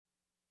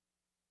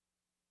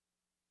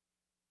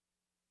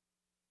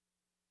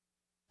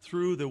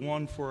through the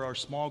one for our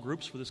small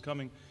groups for this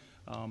coming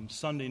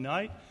Sunday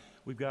night.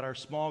 We've got our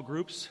small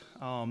groups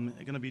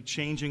going to be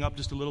changing up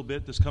just a little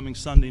bit this coming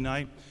Sunday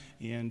night.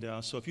 And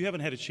so if you haven't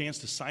had a chance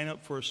to sign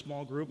up for a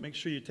small group, make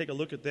sure you take a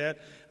look at that.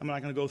 I'm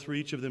not going to go through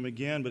each of them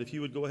again, but if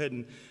you would go ahead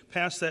and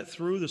pass that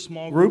through the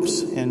small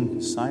groups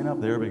and sign up.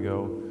 There we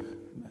go.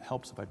 It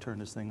helps if I turn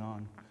this thing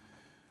on.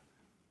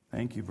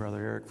 Thank you,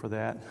 Brother Eric, for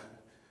that.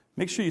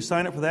 Make sure you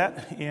sign up for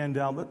that, and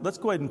let's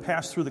go ahead and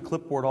pass through the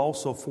clipboard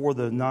also for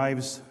the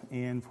knives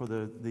and for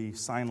the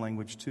sign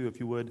language too,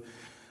 if you would.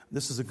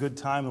 This is a good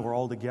time that we're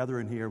all together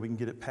in here. We can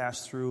get it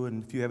passed through,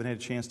 and if you haven't had a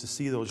chance to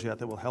see those yet,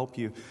 that will help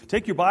you.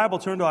 Take your Bible,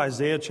 turn to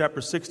Isaiah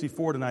chapter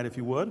 64 tonight, if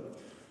you would.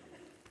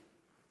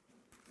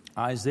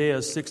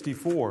 Isaiah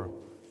 64.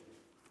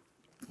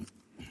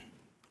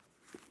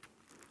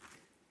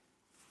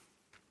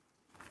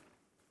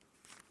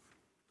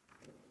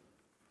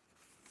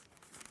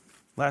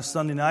 Last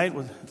Sunday night,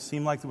 it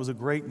seemed like it was a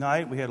great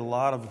night. We had a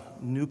lot of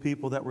new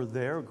people that were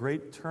there, a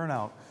great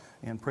turnout,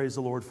 and praise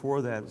the Lord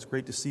for that. It's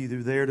great to see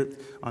you there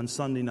on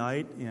Sunday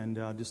night, and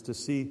just to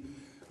see,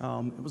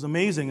 it was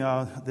amazing,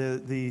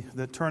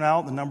 the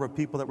turnout, the number of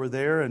people that were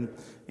there,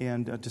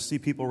 and to see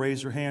people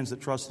raise their hands that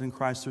trusted in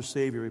Christ their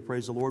Savior. We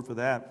praise the Lord for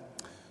that.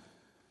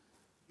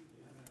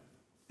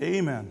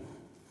 Amen.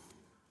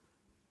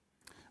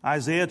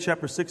 Isaiah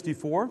chapter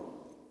 64.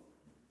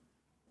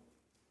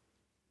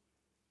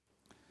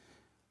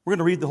 We're going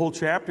to read the whole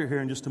chapter here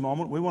in just a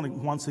moment. We want to,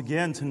 once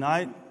again,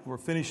 tonight, we're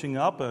finishing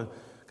up a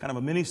kind of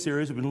a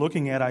mini-series. We've been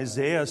looking at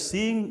Isaiah,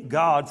 seeing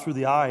God through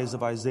the eyes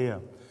of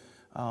Isaiah,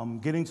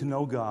 getting to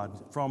know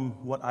God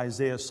from what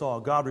Isaiah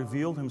saw. God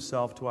revealed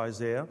himself to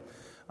Isaiah.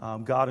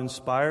 God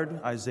inspired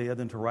Isaiah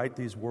then to write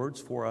these words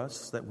for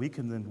us that we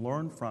can then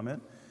learn from it.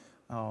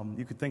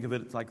 You could think of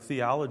it like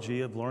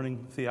theology,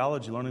 learning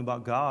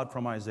about God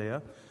from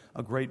Isaiah,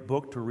 a great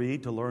book to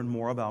read to learn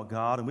more about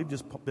God. And we've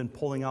just been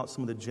pulling out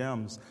some of the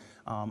gems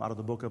out of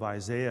the book of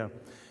Isaiah.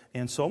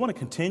 And so I want to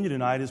continue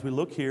tonight as we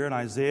look here in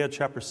Isaiah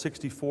chapter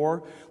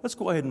 64. Let's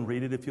go ahead and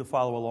read it. If you'll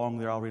follow along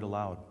there, I'll read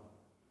aloud.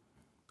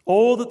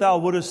 Oh, that thou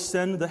wouldest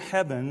send the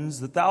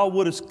heavens, that thou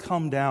wouldest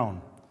come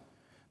down,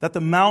 that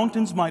the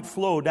mountains might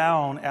flow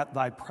down at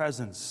thy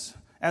presence.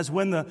 As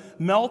when the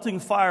melting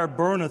fire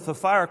burneth, the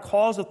fire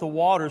causeth the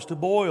waters to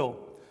boil,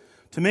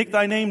 to make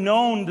thy name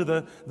known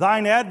to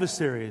thine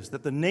adversaries,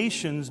 that the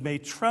nations may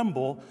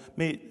tremble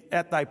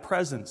at thy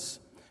presence.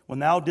 When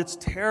thou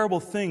didst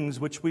terrible things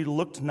which we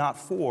looked not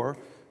for,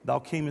 thou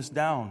camest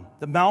down.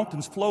 The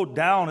mountains flowed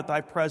down at thy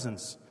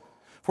presence.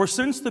 For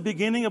since the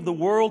beginning of the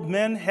world,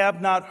 men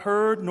have not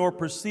heard nor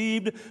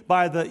perceived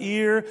by the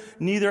ear,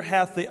 neither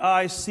hath the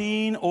eye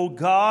seen, O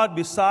God,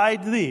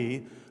 beside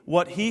thee,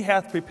 what he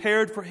hath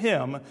prepared for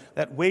him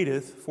that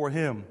waiteth for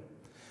him.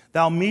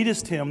 Thou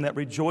meetest him that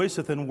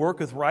rejoiceth and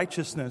worketh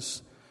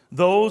righteousness,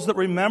 those that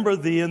remember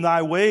thee in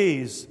thy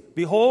ways.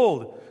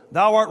 Behold,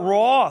 thou art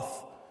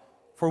wroth,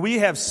 for we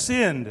have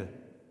sinned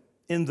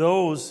in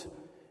those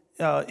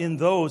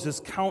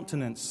his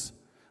countenance,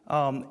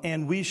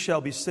 and we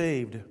shall be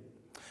saved.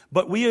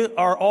 But we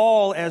are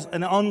all as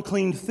an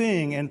unclean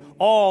thing, and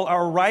all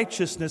our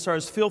righteousness are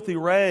as filthy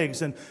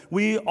rags, and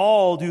we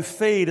all do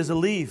fade as a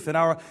leaf, and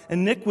our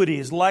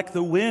iniquities, like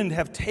the wind,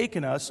 have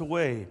taken us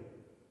away.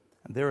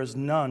 And there is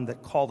none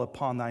that calleth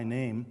upon thy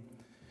name,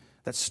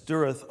 that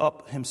stirreth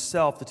up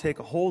himself to take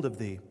a hold of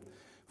thee.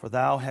 For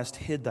thou hast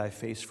hid thy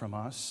face from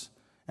us,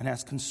 and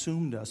hast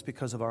consumed us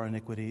because of our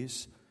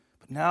iniquities.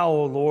 But now,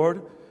 O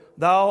Lord,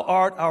 thou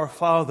art our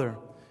Father.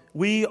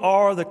 We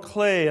are the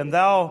clay, and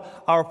thou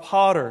our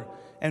potter,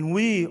 and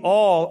we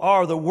all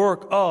are the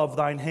work of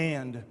thine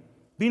hand.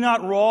 Be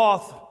not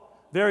wroth,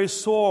 very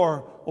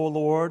sore, O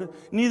Lord,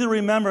 neither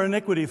remember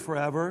iniquity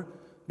forever.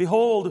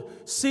 Behold,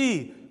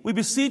 see, we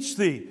beseech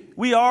thee,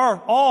 we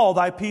are all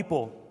thy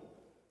people.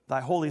 Thy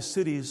holy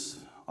cities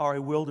are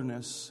a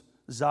wilderness.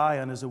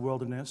 Zion is a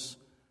wilderness.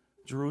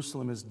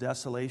 Jerusalem is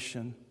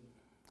desolation.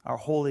 Our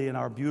holy and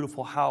our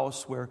beautiful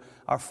house where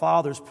our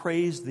fathers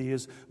praised thee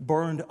is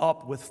burned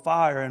up with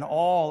fire, and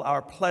all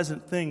our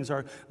pleasant things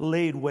are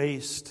laid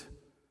waste.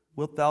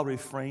 Wilt thou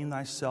refrain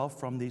thyself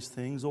from these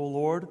things, O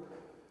Lord?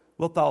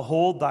 Wilt thou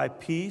hold thy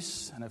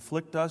peace and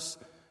afflict us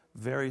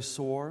very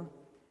sore?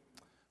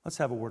 Let's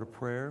have a word of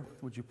prayer.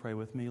 Would you pray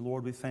with me?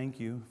 Lord, we thank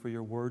you for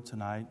your word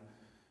tonight.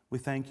 We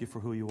thank you for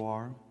who you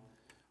are.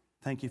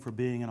 Thank you for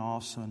being an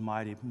awesome and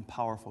mighty and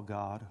powerful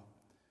God.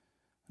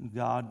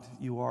 God,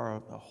 you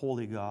are a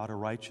holy God, a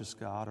righteous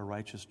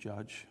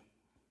judge.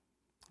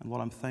 And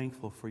Lord, I'm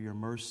thankful for your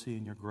mercy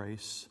and your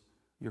grace,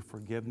 your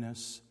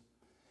forgiveness.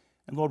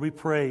 And Lord, we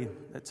pray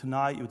that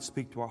tonight you would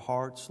speak to our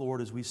hearts.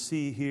 Lord, as we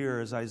see here,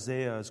 as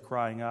Isaiah is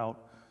crying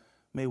out,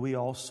 may we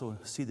also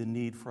see the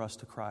need for us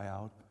to cry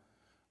out.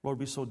 Lord,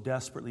 we so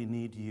desperately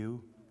need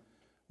you.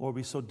 Lord,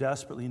 we so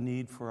desperately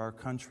need for our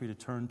country to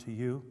turn to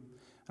you.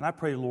 And I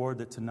pray, Lord,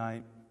 that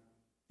tonight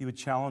you would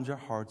challenge our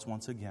hearts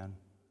once again.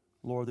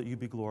 Lord, that you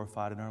be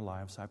glorified in our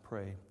lives, I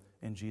pray.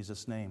 In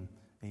Jesus' name,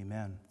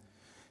 amen.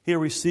 Here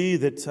we see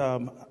that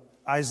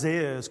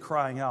Isaiah is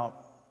crying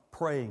out,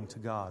 praying to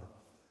God.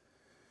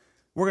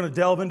 We're going to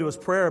delve into his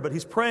prayer, but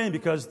he's praying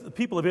because the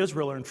people of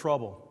Israel are in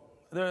trouble.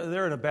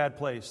 They're in a bad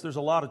place. There's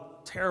a lot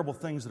of terrible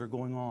things that are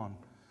going on.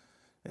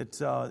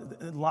 It's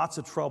lots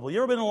of trouble. You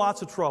ever been in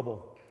lots of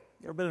trouble?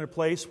 You ever been in a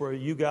place where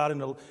you got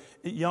into,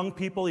 young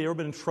people, you ever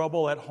been in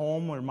trouble at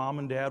home where mom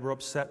and dad were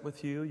upset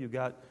with you? You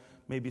got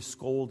maybe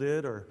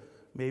scolded, or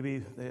maybe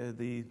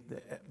the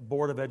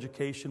Board of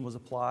Education was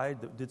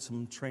applied, that did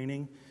some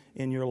training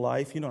in your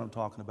life. You know what I'm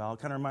talking about.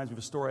 It kind of reminds me of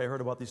a story I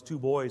heard about these two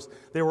boys.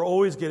 They were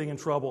always getting in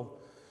trouble.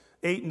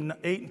 8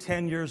 and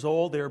 10 years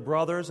old, they were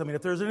brothers. I mean,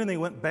 if there's anything that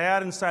went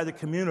bad inside the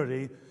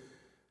community,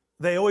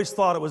 they always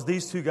thought it was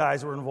these two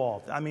guys that were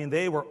involved. I mean,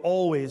 they were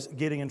always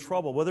getting in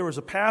trouble. Well, there was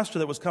a pastor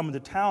that was coming to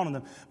town, and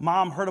the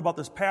mom heard about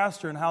this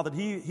pastor and how that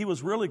he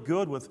was really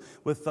good with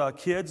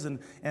kids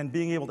and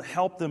being able to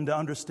help them to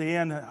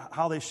understand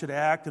how they should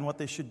act and what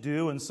they should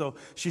do. And so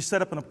she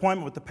set up an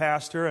appointment with the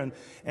pastor,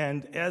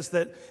 and as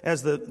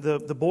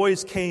the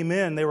boys came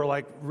in, they were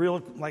like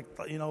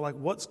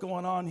what's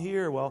going on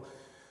here? Well,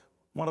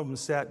 one of them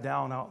sat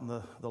down out in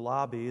the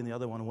lobby, and the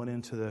other one went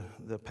into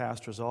the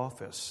pastor's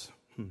office.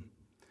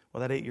 Well,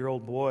 that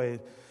 8-year-old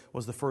boy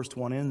was the first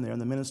one in there, and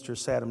the minister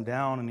sat him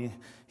down, and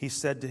he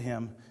said to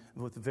him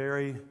with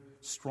very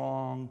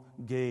strong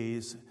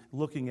gaze,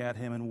 looking at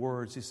him in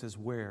words, he says,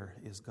 "Where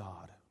is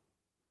God?"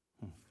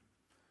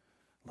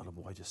 Little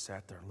boy just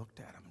sat there and looked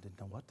at him and didn't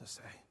know what to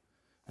say.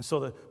 And so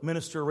the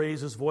minister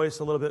raised his voice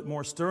a little bit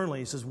more sternly.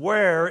 He says,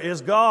 "Where is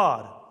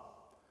God?"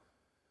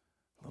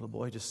 Little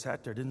boy just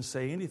sat there, didn't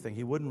say anything.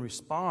 He wouldn't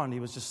respond. He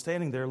was just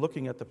standing there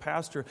looking at the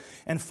pastor.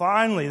 And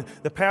finally,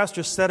 the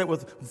pastor said it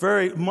with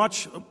very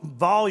much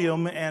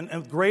volume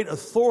and great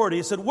authority.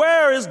 He said,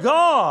 "Where is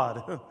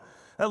God?"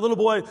 That little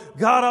boy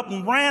got up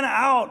and ran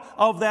out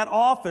of that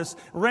office,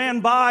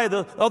 ran by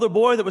the other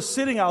boy that was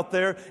sitting out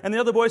there, and the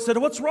other boy said,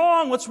 "What's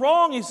wrong? What's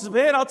wrong?" He says,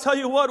 "Man, I'll tell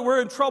you what, we're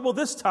in trouble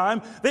this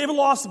time. They've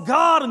lost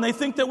God, and they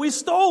think that we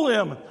stole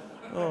him."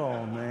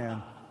 Oh,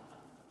 man.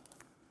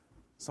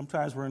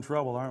 Sometimes we're in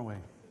trouble, aren't we?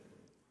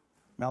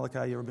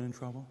 Malachi, you ever been in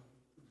trouble?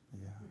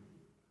 Yeah.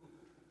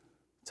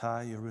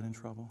 Ty, you ever been in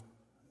trouble?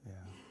 Yeah.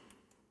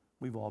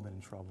 We've all been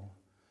in trouble.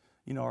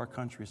 You know, our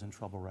country's in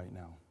trouble right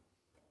now.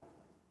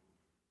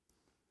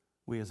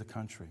 We as a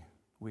country,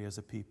 we as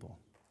a people,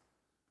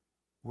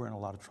 we're in a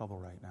lot of trouble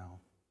right now.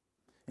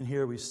 And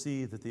here we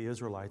see that the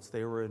Israelites,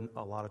 they were in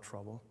a lot of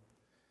trouble.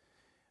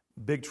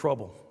 Big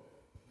trouble.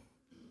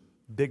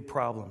 Big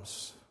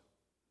problems.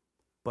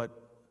 But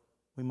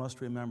we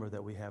must remember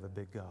that we have a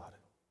big God.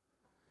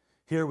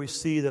 Here we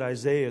see that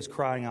Isaiah is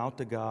crying out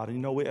to God. And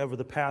you know, over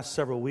the past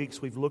several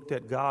weeks, we've looked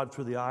at God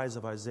through the eyes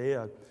of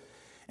Isaiah.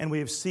 And we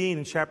have seen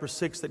in chapter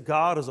 6 that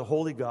God is a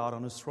holy God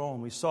on his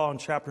throne. We saw in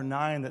chapter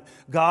 9 that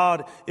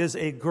God is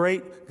a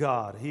great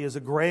God. He is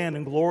a grand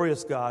and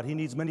glorious God. He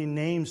needs many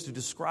names to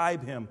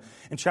describe him.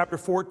 In chapter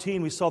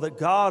 14, we saw that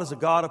God is a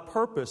God of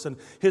purpose, and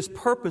his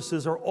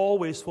purposes are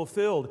always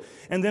fulfilled.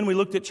 And then we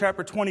looked at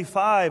chapter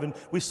 25, and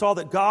we saw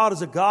that God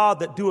is a God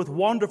that doeth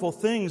wonderful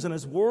things and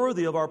is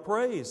worthy of our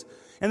praise.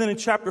 And then in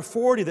chapter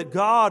 40, that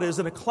God is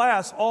in a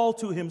class all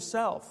to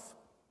himself.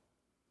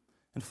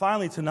 And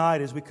finally tonight,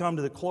 as we come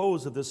to the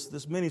close of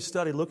this mini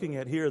study, looking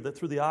at here that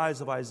through the eyes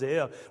of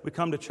Isaiah, we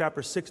come to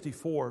chapter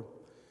 64.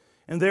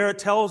 And there it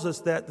tells us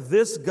that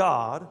this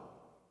God,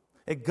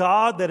 a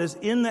God that is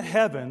in the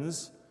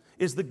heavens,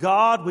 is the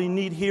God we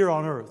need here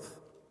on earth.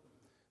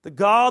 The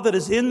God that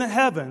is in the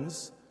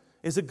heavens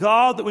is a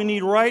God that we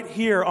need right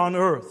here on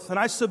earth. And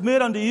I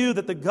submit unto you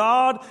that the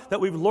God that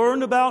we've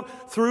learned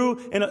about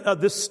through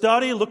this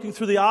study, looking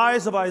through the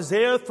eyes of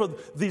Isaiah for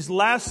these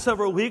last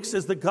several weeks,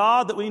 is the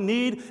God that we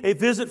need a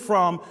visit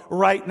from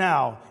right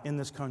now in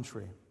this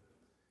country,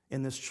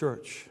 in this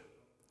church,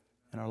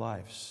 in our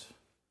lives.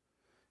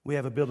 We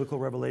have a biblical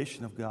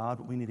revelation of God,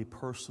 but we need a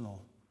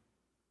personal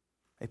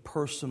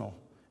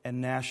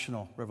and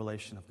national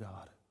revelation of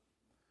God.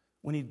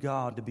 We need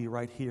God to be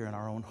right here in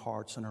our own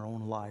hearts and our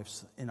own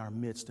lives, in our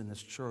midst, in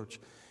this church.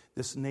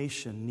 This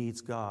nation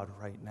needs God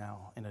right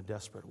now in a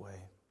desperate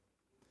way.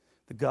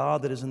 The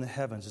God that is in the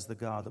heavens is the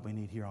God that we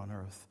need here on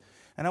earth.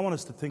 And I want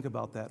us to think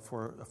about that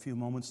for a few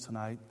moments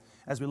tonight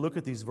as we look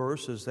at these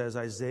verses, as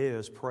Isaiah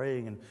is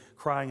praying and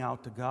crying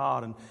out to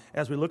God. And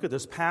as we look at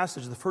this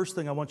passage, the first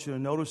thing I want you to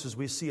notice is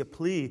we see a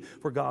plea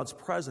for God's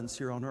presence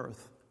here on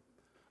earth.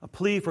 A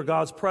plea for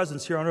God's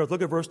presence here on earth.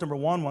 Look at verse number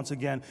 1 once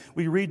again.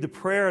 We read the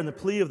prayer and the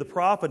plea of the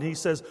prophet, and he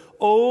says,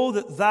 "Oh,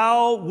 that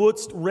thou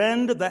wouldst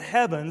rend the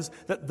heavens,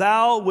 that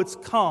thou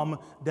wouldst come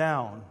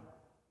down."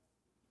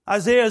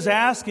 Isaiah is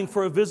asking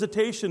for a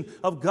visitation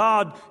of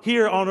God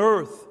here on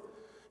earth.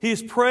 He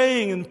is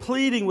praying and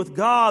pleading with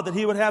God that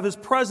he would have his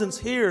presence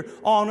here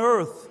on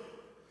earth.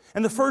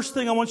 And the first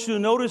thing I want you to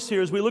notice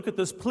here as we look at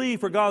this plea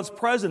for God's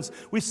presence,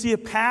 we see a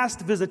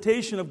past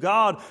visitation of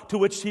God to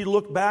which he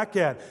looked back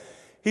at.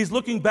 He's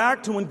looking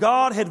back to when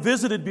God had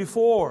visited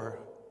before.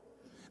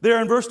 There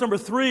in verse number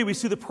 3, we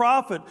see the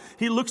prophet.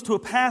 He looks to a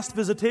past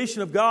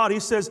visitation of God. He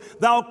says,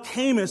 "Thou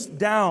camest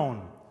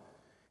down."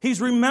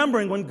 He's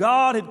remembering when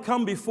God had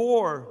come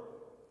before.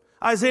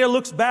 Isaiah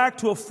looks back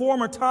to a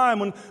former time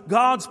when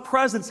God's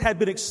presence had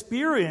been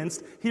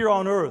experienced here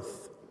on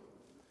earth.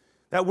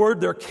 That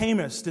word there,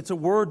 kamist, it's a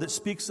word that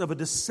speaks of a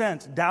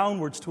descent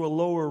downwards to a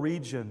lower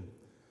region.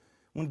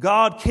 When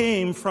God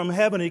came from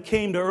heaven, He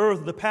came to earth.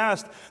 In the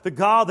past, the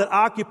God that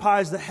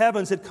occupies the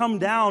heavens had come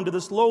down to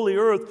this lowly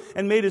earth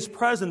and made His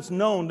presence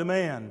known to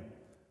man.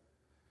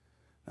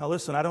 Now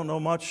listen, I don't know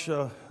much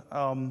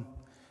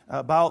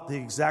about the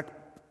exact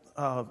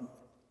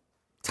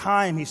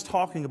time he's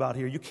talking about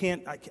here.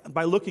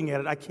 By looking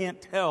at it, I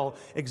can't tell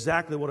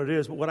exactly what it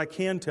is, but what I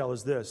can tell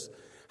is this: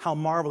 how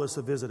marvelous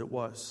a visit it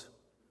was.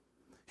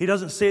 He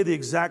doesn't say the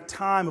exact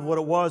time of what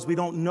it was. We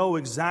don't know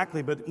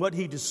exactly, but what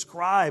he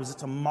describes,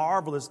 it's a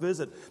marvelous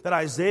visit that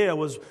Isaiah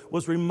was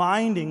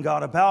reminding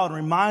God about and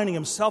reminding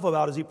himself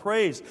about as he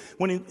prays.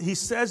 When he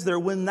says there,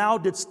 when thou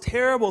didst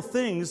terrible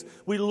things,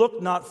 we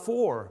looked not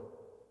for.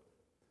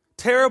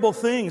 Terrible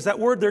things, that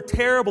word there,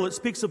 terrible, it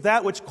speaks of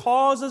that which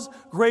causes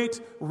great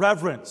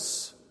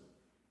reverence.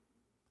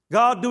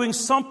 God doing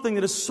something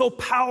that is so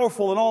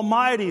powerful and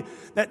almighty,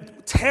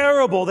 that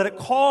terrible, that it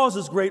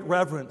causes great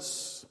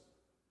reverence.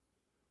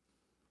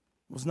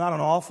 It was not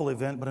an awful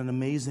event, but an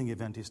amazing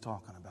event he's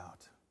talking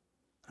about.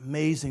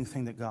 Amazing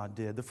thing that God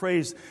did. The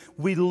phrase,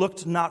 we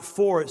looked not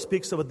for, it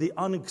speaks of the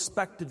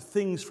unexpected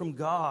things from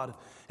God.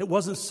 It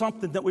wasn't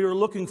something that we were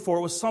looking for.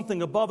 It was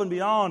something above and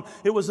beyond.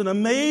 It was an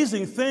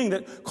amazing thing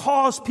that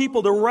caused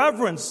people to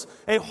reverence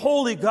a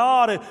holy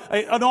God,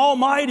 an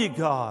almighty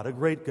God, a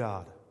great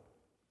God.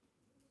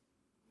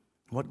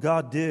 What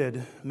God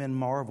did, men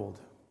marveled.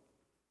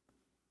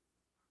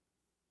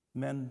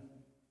 Men,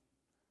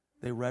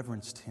 they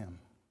reverenced Him.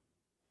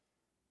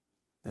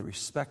 They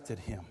respected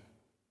Him.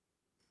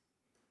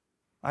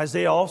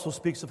 Isaiah also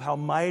speaks of how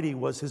mighty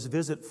was his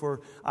visit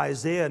for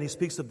Isaiah, and he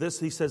speaks of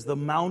this. He says, the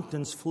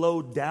mountains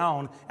flowed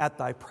down at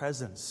thy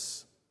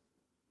presence.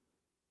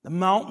 The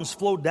mountains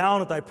flowed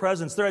down at thy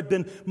presence. There had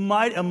been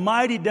a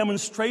mighty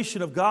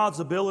demonstration of God's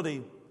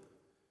ability.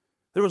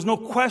 There was no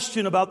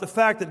question about the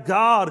fact that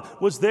God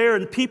was there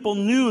and people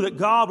knew that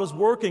God was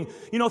working.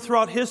 You know,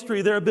 throughout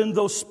history, there have been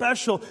those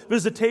special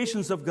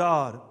visitations of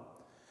God.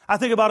 I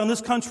think about in this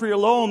country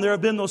alone, there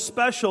have been those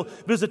special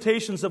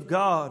visitations of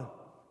God.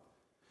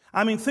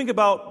 I mean, think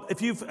about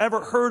if you've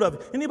ever heard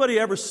of, anybody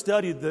ever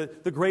studied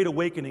the Great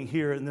Awakening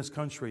here in this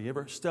country? You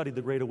ever studied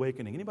the Great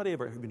Awakening? Anybody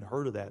ever even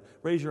heard of that?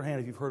 Raise your hand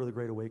if you've heard of the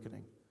Great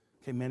Awakening.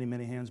 Okay, many,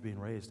 many hands being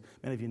raised.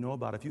 Many of you know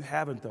about it. If you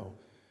haven't, though,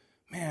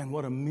 man,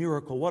 what a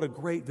miracle, what a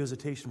great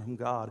visitation from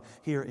God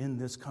here in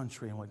this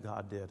country and what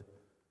God did.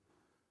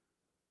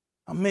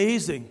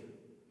 Amazing.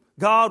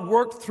 God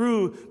worked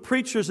through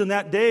preachers in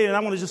that day, and I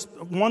want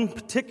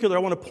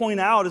to point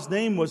out, his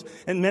name was,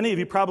 and many of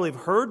you probably have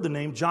heard the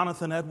name,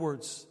 Jonathan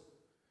Edwards.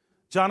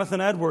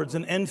 Jonathan Edwards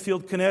in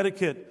Enfield,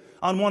 Connecticut.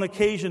 On one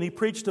occasion, he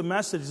preached a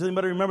message. Does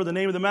anybody remember the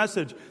name of the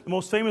message? The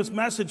most famous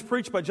message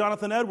preached by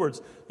Jonathan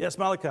Edwards. Yes,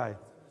 Malachi.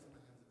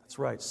 That's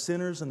right.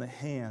 Sinners in the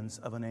hands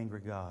of an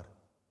angry God.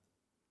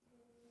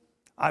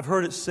 I've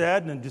heard it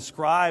said and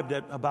described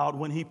about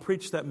when he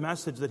preached that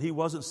message that he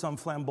wasn't some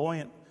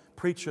flamboyant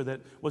preacher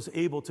that was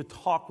able to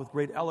talk with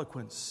great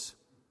eloquence.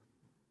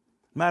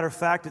 Matter of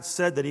fact, it's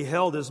said that he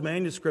held his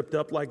manuscript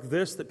up like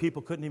this, that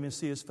people couldn't even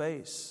see his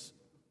face.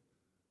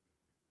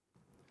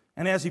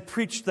 And as he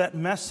preached that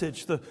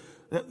message, the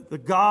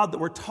God that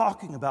we're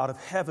talking about of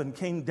heaven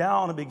came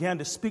down and began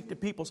to speak to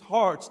people's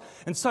hearts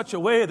in such a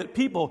way that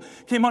people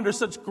came under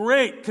such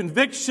great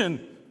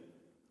conviction.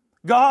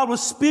 God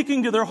was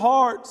speaking to their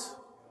hearts.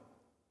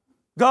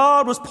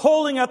 God was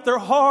pulling at their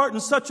heart in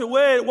such a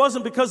way. It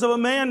wasn't because of a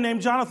man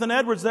named Jonathan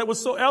Edwards that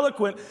was so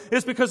eloquent.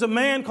 It's because a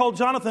man called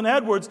Jonathan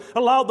Edwards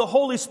allowed the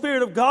Holy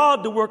Spirit of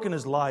God to work in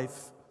his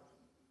life.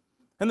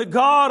 And the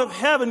God of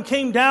heaven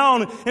came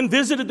down and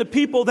visited the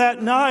people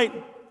that night.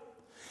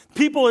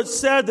 People, it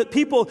said that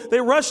people,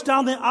 they rushed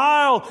down the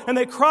aisle and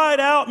they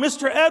cried out,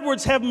 "Mr.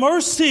 Edwards, have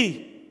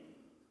mercy."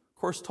 Of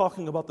course,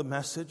 talking about the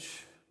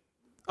message.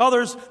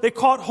 Others, they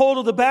caught hold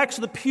of the backs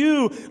of the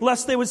pew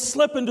lest they would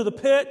slip into the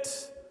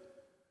pit.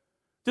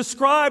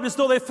 Described as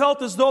though they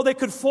felt as though they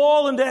could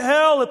fall into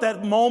hell at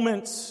that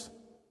moment.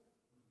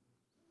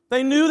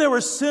 They knew they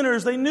were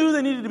sinners. They knew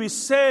they needed to be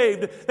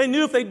saved. They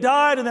knew if they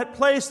died in that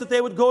place that they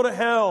would go to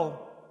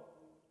hell.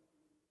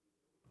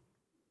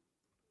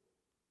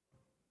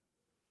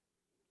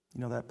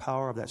 You know, that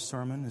power of that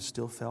sermon is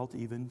still felt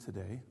even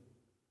today.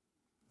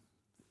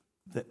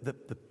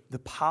 The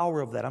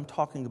power of that, I'm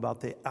talking about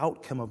the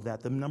outcome of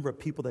that, the number of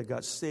people that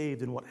got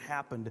saved and what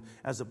happened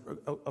as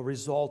a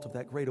result of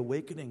that great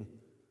awakening.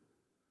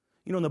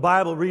 You know, in the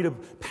Bible, read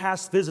of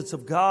past visits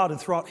of God, and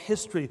throughout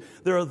history,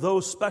 there are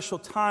those special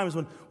times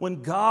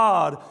when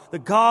God, the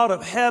God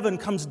of heaven,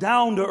 comes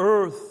down to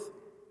earth.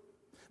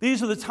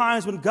 These are the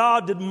times when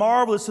God did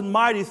marvelous and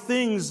mighty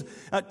things,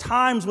 at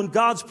times when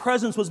God's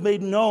presence was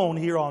made known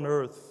here on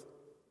earth.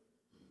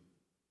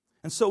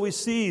 And so we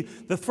see,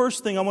 the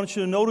first thing I want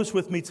you to notice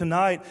with me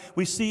tonight,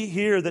 we see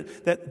here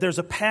that there's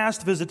a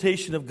past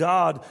visitation of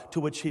God to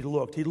which he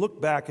looked. He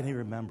looked back and he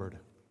remembered.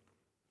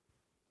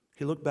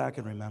 He looked back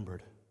and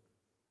remembered.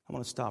 I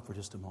want to stop for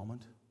just a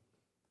moment.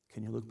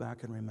 Can you look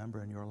back and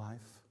remember in your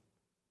life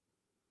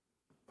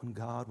when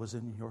God was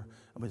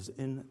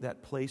in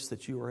that place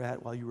that you were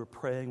at while you were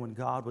praying, when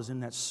God was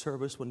in that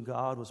service, when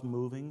God was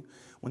moving,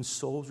 when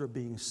souls were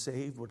being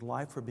saved, when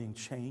life were being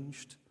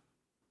changed?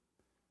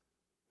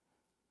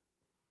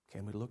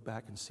 Can we look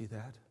back and see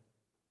that?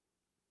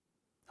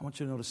 I want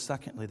you to notice,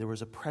 secondly, there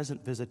was a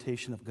present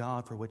visitation of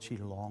God for which he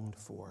longed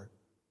for.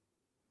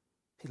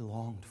 He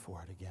longed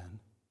for it again.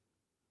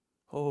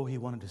 Oh, he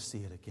wanted to see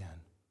it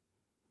again.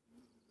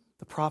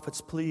 The prophet's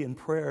plea in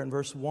prayer in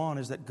verse 1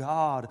 is that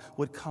God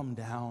would come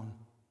down.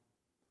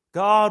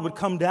 God would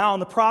come down.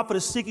 The prophet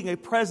is seeking a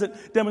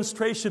present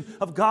demonstration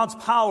of God's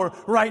power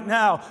right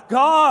now.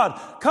 God,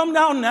 come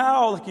down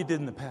now like you did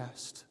in the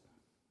past.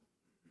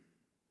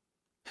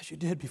 As you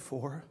did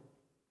before.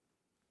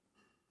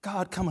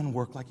 God, come and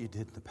work like you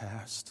did in the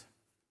past.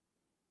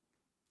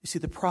 You see,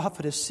 the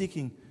prophet is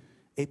seeking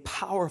a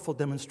powerful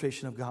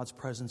demonstration of God's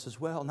presence as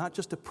well. Not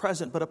just a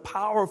present, but a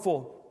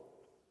powerful.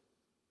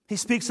 He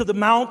speaks of the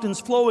mountains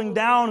flowing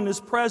down in his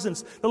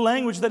presence. The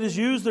language that is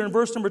used there in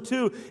verse number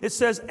 2, it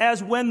says,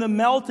 as when the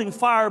melting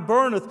fire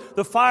burneth,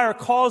 the fire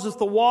causeth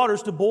the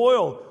waters to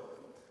boil.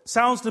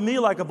 Sounds to me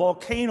like a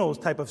volcano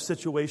type of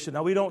situation.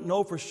 Now, we don't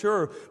know for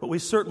sure, but we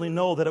certainly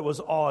know that it was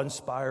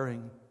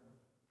awe-inspiring.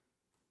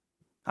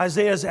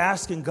 Isaiah is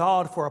asking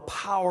God for a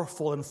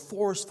powerful and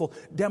forceful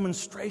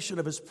demonstration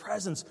of his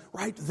presence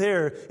right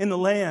there in the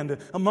land,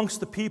 amongst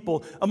the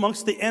people,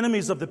 amongst the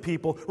enemies of the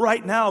people.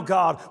 Right now,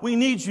 God, we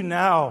need you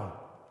now.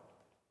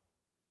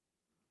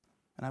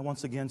 And I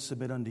once again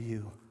submit unto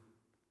you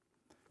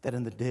that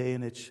in the day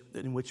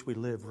in which we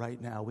live right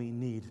now, we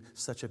need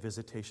such a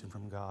visitation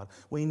from God.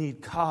 We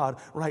need God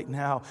right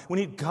now. We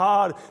need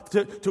God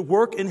to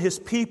work in his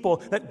people,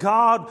 that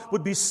God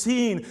would be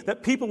seen,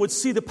 that people would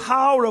see the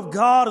power of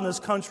God in this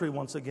country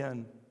once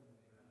again.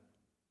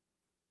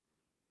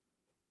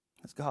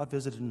 As God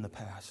visited in the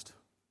past,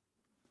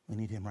 we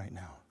need him right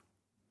now.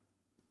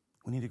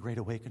 We need a great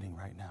awakening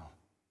right now.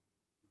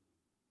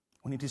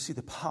 We need to see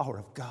the power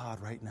of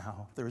God right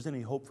now. If there is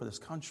any hope for this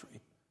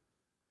country,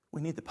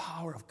 we need the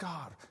power of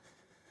God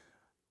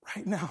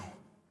right now.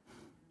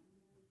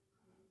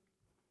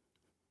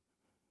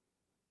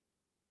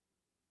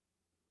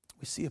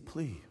 We see a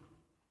plea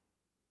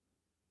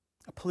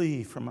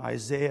from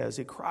Isaiah as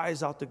he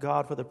cries out to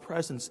God for the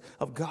presence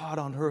of God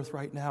on earth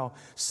right now.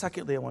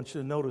 Secondly, I want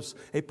you to notice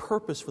a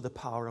purpose for the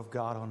power of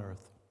God on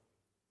earth.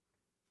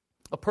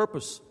 A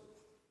purpose.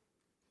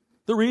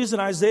 The reason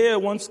Isaiah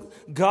wants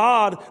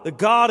God, the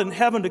God in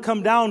heaven, to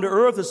come down to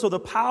earth is so the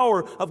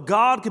power of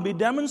God can be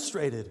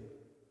demonstrated.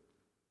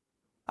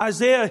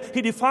 Isaiah,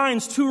 he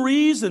defines two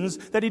reasons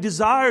that he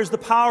desires the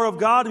power of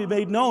God to be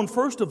made known.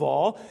 First of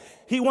all,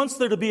 he wants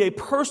there to be a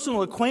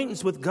personal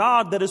acquaintance with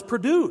God that is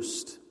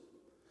produced.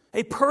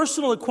 A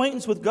personal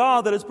acquaintance with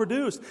God that is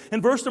produced. In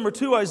verse number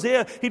 2,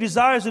 Isaiah, he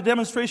desires a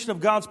demonstration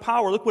of God's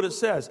power. Look what it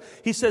says.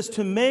 He says,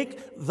 to make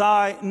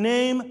thy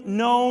name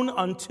known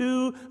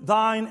unto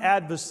thine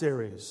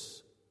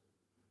adversaries.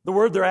 The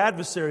word there,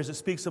 adversaries, it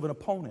speaks of an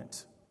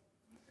opponent.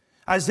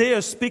 Isaiah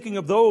is speaking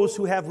of those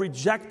who have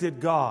rejected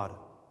God.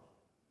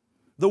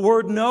 The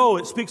word know,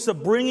 it speaks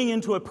of bringing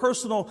into a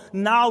personal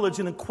knowledge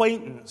and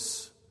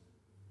acquaintance.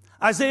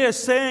 Isaiah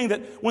is saying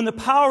that when the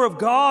power of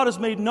God is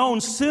made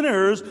known,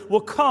 sinners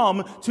will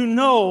come to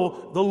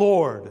know the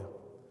Lord.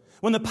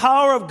 When the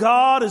power of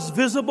God is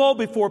visible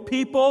before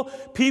people,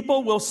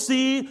 people will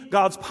see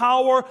God's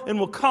power and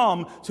will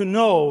come to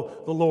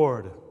know the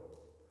Lord.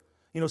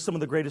 You know, some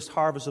of the greatest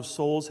harvests of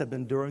souls have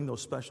been during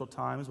those special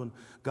times when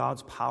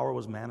God's power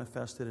was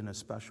manifested in a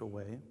special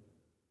way.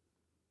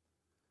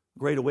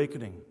 Great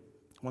awakening,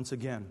 once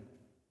again.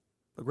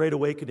 The Great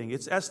Awakening.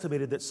 It's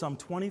estimated that some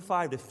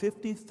 25,000 to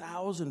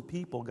 50,000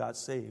 people got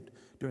saved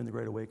during the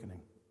Great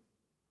Awakening.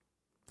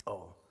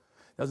 Oh,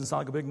 doesn't sound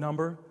like a big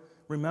number?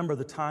 Remember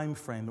the time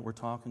frame that we're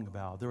talking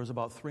about. There was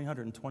about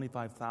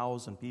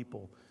 325,000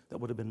 people that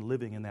would have been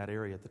living in that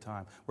area at the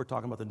time. We're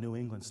talking about the New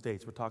England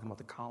states. We're talking about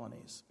the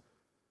colonies.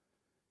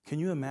 Can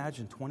you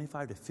imagine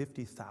 25,000 to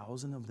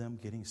 50,000 of them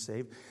getting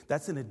saved?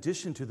 That's in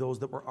addition to those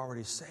that were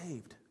already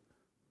saved.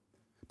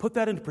 Put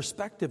that into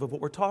perspective of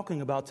what we're talking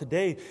about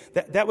today.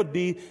 That would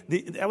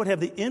have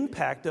the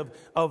impact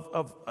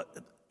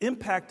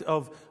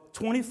of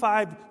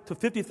 25 to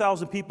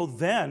 50,000 people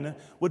then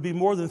would be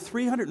more than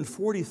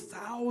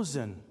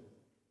 340,000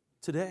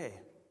 today.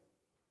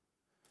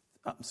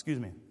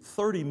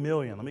 30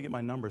 million. Let me get my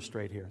numbers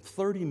straight here.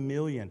 30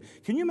 million.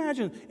 Can you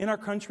imagine in our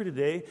country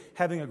today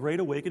having a great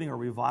awakening or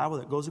revival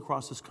that goes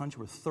across this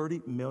country where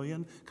 30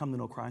 million come to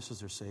know Christ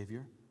as their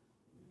Savior?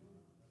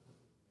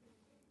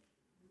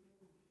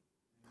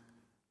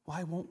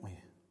 Why won't we?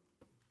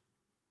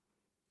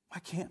 Why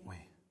can't we?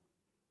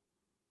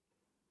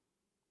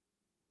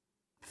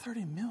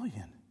 30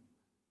 million.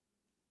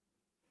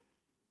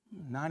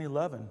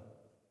 9/11, a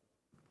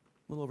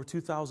little over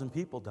 2,000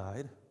 people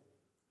died.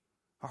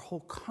 Our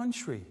whole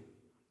country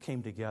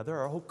came together.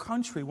 Our whole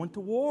country went to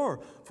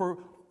war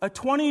for a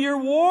 20-year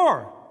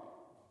war.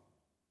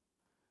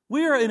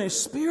 We are in a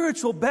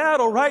spiritual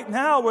battle right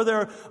now where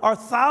there are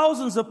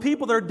thousands of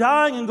people that are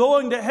dying and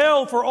going to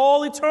hell for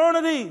all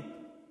eternity.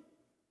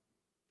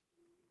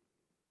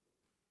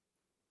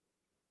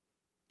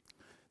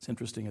 It's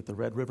interesting, at the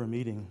Red River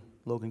meeting,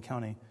 Logan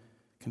County,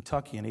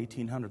 Kentucky in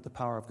 1800, the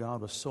power of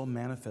God was so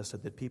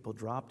manifested that people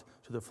dropped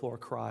to the floor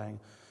crying,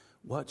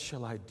 "What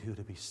shall I do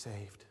to be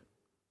saved?"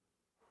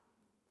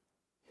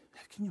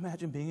 Can you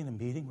imagine being in a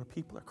meeting where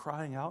people are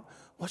crying out,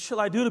 "What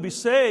shall I do to be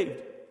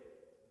saved?"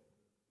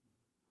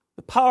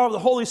 The power of the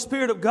Holy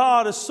Spirit of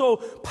God is so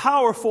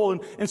powerful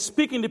in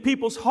speaking to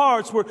people's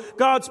hearts, where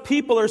God's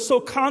people are so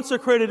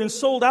consecrated and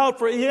sold out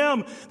for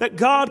Him that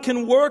God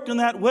can work in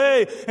that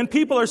way. And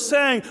people are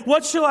saying,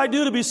 "What shall I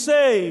do to be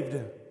saved?"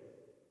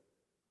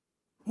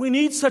 We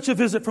need such a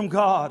visit from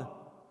God.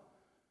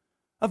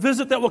 A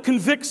visit that will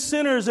convict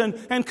sinners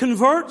and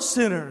convert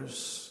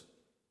sinners.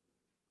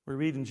 We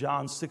read in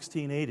John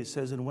 16:8, it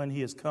says, "And when He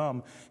has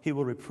come, He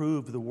will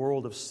reprove the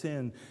world of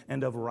sin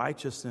and of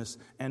righteousness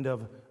and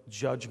of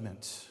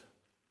judgment."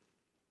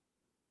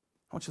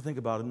 I want you to think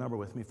about a number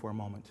with me for a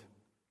moment.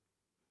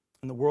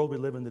 In the world we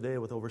live in today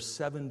with over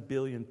 7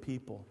 billion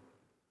people,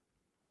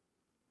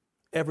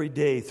 every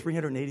day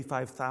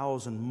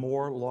 385,000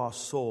 more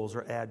lost souls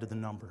are added to the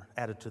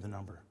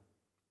number.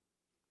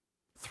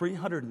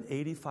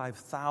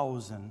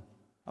 385,000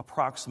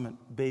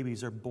 approximate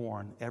babies are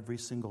born every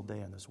single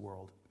day in this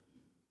world.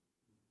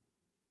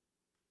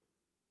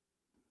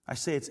 I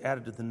say it's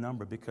added to the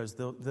number because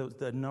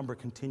the number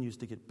continues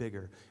to get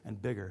bigger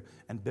and bigger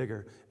and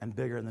bigger and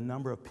bigger, and the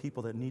number of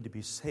people that need to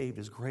be saved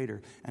is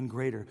greater and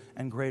greater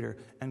and greater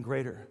and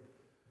greater.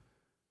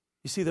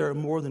 You see, there are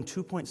more than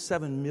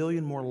 2.7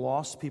 million more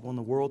lost people in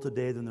the world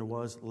today than there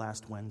was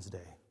last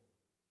Wednesday.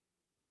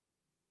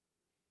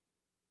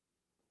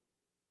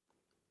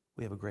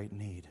 We have a great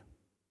need.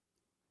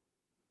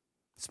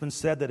 It's been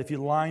said that if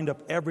you lined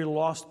up every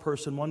lost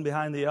person one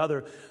behind the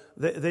other,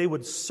 they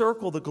would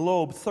circle the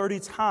globe 30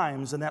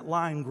 times, and that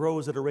line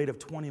grows at a rate of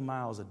 20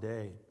 miles a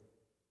day.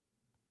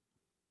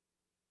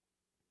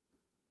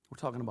 We're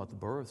talking about the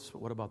births,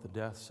 but what about the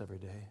deaths every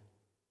day?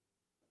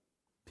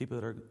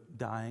 People that are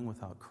dying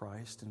without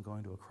Christ and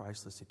going to a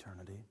Christless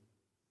eternity.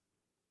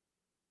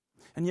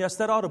 And yes,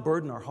 that ought to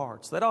burden our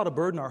hearts. That ought to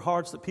burden our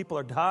hearts that people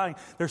are dying.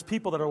 There's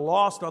people that are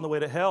lost on the way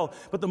to hell.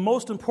 But the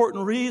most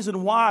important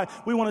reason why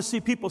we want to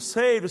see people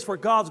saved is for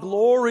God's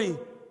glory.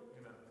 Amen.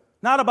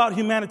 Not about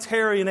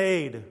humanitarian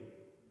aid.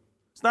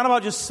 It's not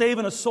about just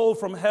saving a soul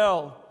from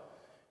hell.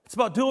 It's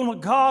about doing what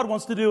God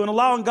wants to do and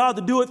allowing God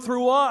to do it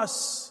through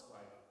us.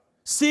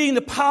 Seeing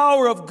the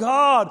power of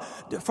God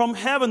from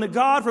heaven, the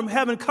God from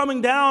heaven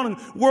coming down and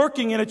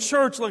working in a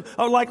church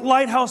like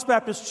Lighthouse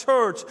Baptist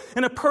Church,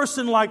 and a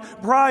person like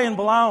Brian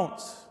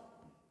Blount.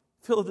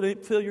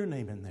 Fill your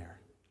name in there.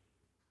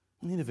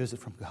 We need a visit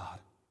from God.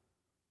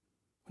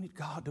 We need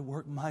God to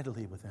work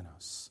mightily within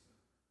us.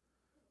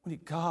 We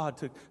need God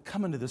to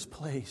come into this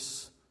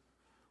place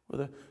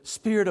where the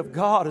Spirit of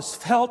God is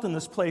felt in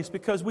this place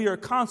because we are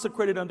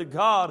consecrated unto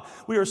God.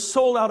 We are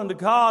sold out unto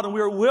God, and we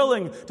are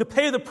willing to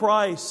pay the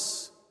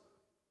price.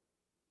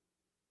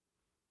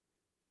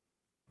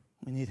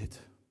 We need it.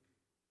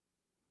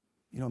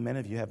 You know, many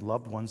of you have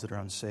loved ones that are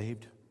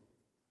unsaved.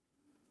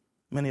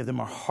 Many of them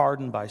are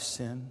hardened by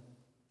sin.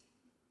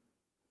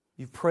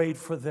 You've prayed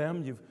for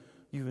them.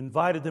 You've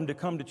invited them to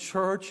come to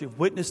church. You've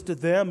witnessed to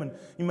them, and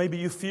maybe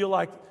you feel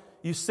like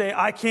you say,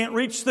 "I can't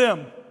reach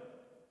them."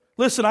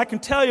 Listen, I can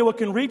tell you what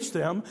can reach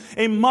them: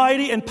 a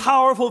mighty and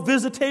powerful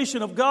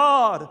visitation of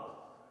God.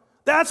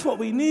 That's what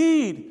we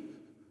need.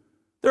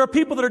 There are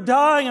people that are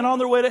dying and on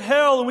their way to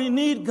hell, and we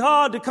need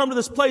God to come to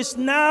this place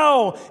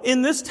now,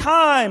 in this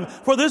time,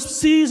 for this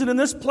season, in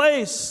this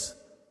place.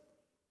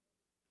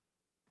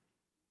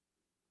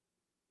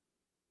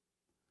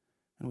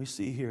 And we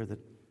see here that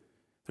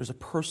there's a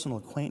personal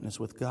acquaintance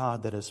with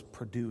God that is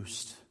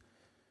produced.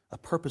 A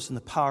purpose in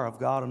the power of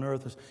God on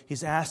earth.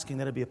 He's asking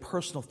that it be a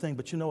personal thing,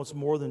 but you know it's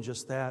more than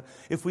just that.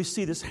 If we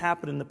see this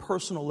happen in the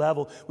personal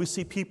level, we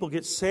see people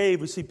get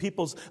saved, we see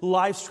people's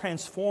lives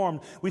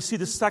transformed. We see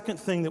the second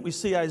thing that we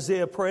see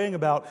Isaiah praying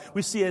about.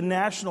 We see a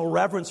national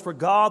reverence for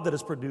God that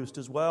is produced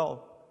as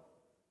well.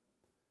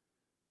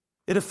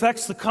 It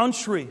affects the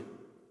country.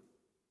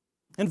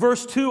 In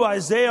verse 2,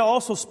 Isaiah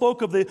also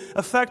spoke of the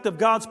effect of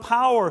God's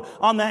power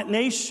on that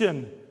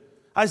nation.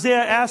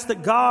 Isaiah asked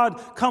that God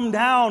come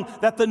down,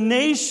 that the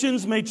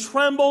nations may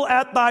tremble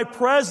at thy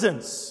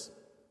presence.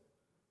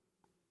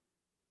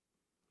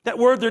 That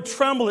word there,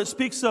 tremble, it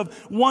speaks of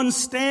one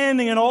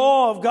standing in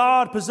awe of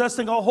God,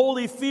 possessing a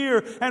holy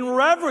fear and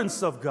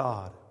reverence of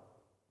God.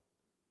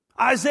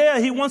 Isaiah,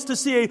 he wants to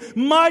see a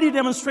mighty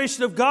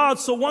demonstration of God,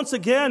 so once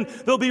again,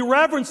 there'll be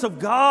reverence of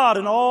God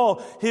in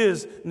all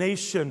His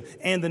nation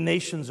and the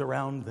nations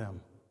around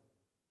them.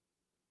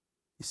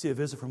 You see, a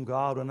visit from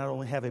God will not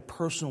only have a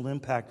personal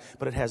impact,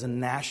 but it has a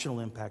national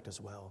impact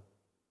as well.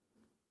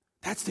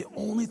 That's the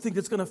only thing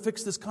that's going to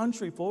fix this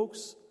country,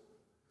 folks.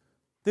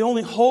 The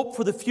only hope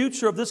for the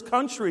future of this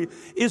country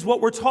is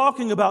what we're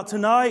talking about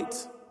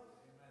tonight.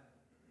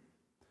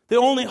 The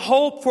only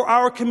hope for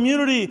our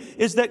community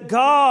is that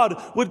God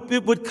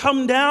would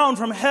come down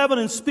from heaven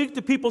and speak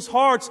to people's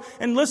hearts.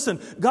 And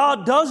listen,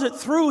 God does it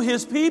through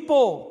His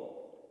people.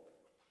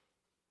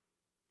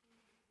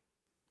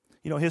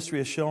 You know, history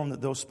has shown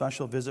that those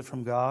special visits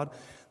from God,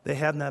 they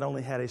have not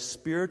only had a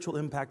spiritual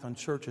impact on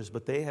churches,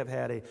 but they have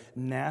had a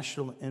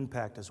national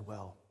impact as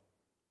well.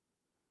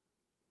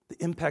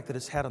 The impact that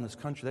it's had on this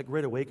country, that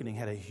Great Awakening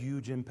had a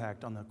huge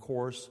impact on the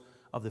course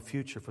of the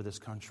future for this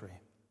country.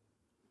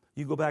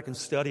 You go back and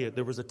study it.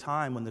 There was a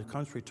time when the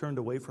country turned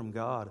away from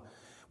God.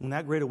 When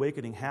that Great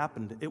Awakening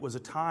happened, it was a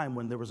time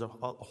when there was a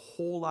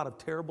whole lot of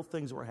terrible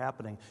things that were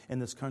happening in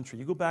this country.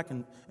 You go back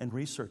and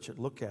research it,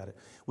 look at it.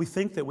 We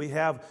think that we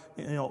have,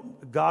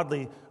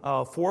 godly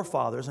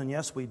forefathers, and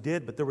yes, we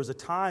did, but there was a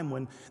time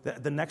when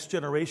the next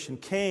generation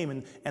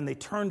came and they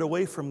turned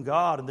away from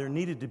God, and there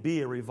needed to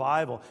be a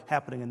revival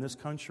happening in this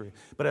country.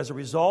 But as a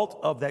result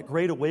of that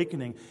Great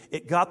Awakening,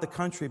 it got the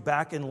country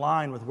back in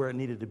line with where it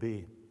needed to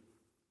be.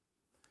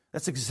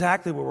 That's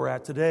exactly where we're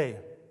at today.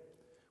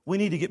 We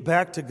need to get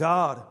back to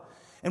God.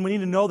 And we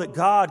need to know that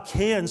God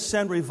can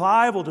send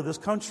revival to this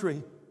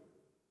country.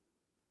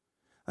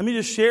 Let me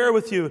just share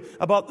with you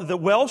about the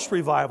Welsh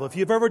revival. If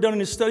you've ever done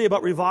any study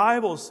about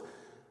revivals,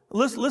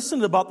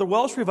 listen about the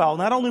Welsh revival.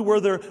 Not only were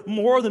there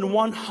more than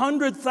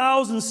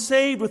 100,000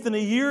 saved within a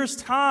year's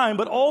time,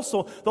 but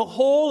also the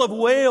whole of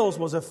Wales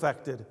was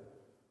affected.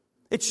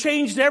 It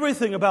changed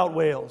everything about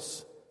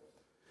Wales.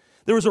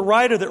 There was a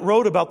writer that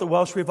wrote about the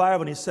Welsh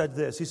revival, and he said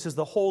this. He says,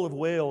 the whole of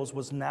Wales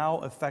was now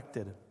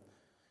affected.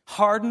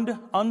 Hardened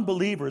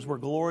unbelievers were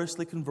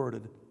gloriously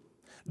converted.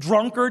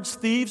 Drunkards,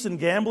 thieves, and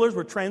gamblers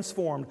were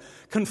transformed.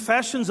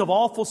 Confessions of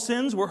awful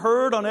sins were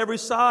heard on every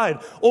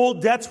side.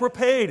 Old debts were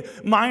paid.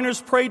 Miners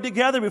prayed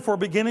together before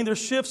beginning their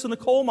shifts in the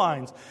coal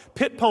mines.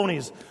 Pit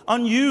ponies,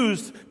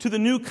 unused to the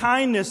new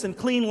kindness and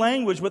clean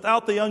language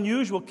without the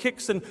unusual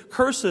kicks and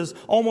curses,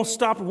 almost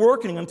stopped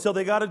working until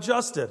they got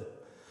adjusted.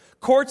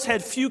 Courts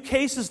had few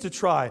cases to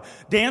try.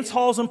 Dance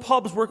halls and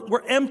pubs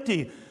were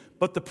empty.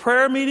 But the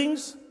prayer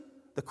meetings,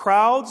 the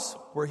crowds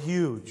were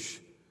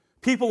huge.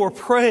 People were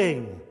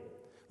praying.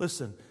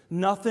 Listen,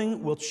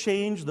 nothing will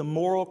change the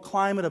moral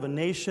climate of a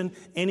nation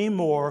any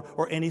more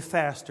or any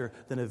faster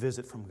than a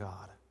visit from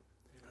God.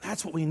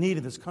 That's what we need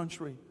in this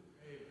country.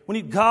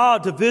 We need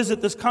God to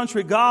visit this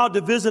country, God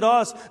to visit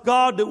us,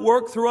 God to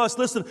work through us.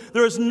 Listen,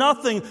 there is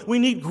nothing we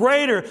need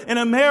greater in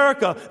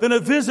America than a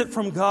visit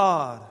from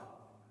God.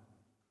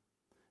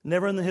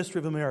 Never in the history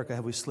of America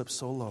have we slipped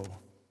so low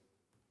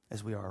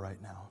as we are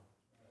right now.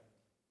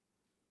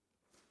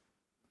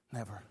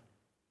 Never.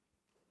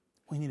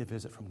 We need a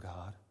visit from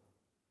God.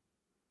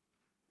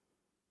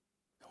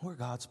 We're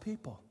God's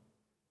people.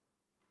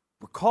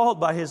 We're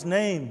called by His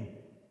name.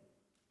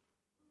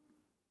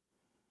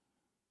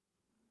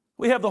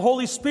 We have the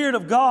Holy Spirit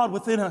of God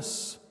within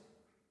us.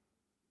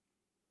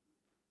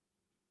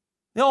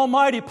 The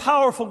almighty,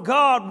 powerful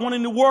God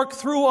wanting to work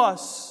through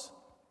us.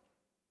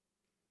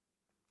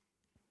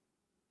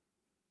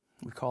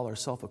 We call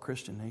ourselves a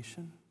Christian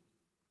nation.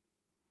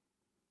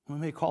 We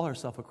may call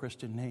ourselves a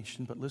Christian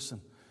nation, but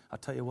listen, I'll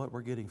tell you what,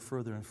 we're getting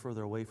further and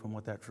further away from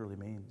what that truly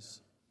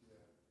means.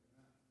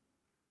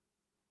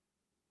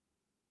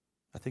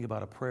 I think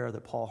about a prayer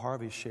that Paul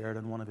Harvey shared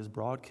on one of his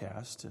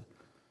broadcasts.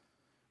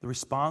 The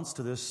response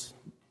to this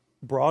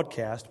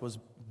broadcast was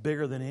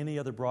bigger than any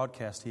other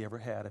broadcast he ever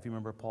had, if you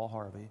remember Paul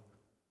Harvey.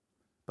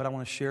 But I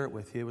want to share it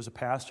with you. It was a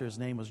pastor, his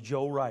name was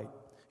Joe Wright.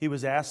 He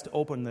was asked to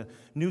open the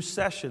new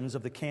sessions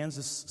of the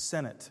Kansas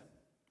Senate.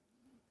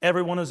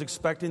 Everyone was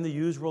expecting the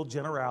usual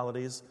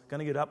generalities, going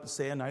to get up and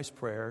say a nice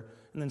prayer,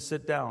 and then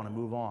sit down and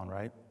move on,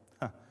 right?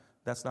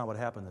 That's not what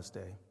happened this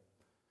day.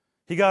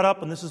 He got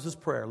up, and this is his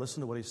prayer.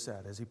 Listen to what he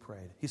said as he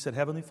prayed. He said,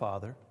 Heavenly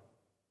Father,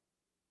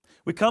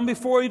 we come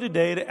before you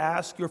today to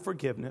ask your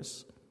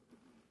forgiveness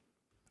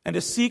and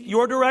to seek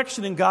your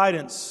direction and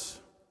guidance.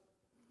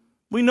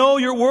 We know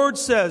your word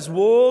says,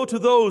 woe to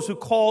those who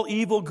call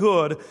evil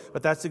good,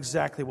 but that's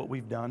exactly what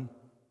we've done.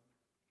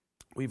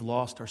 We've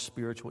lost our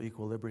spiritual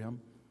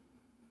equilibrium.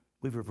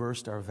 We've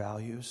reversed our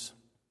values.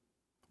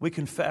 We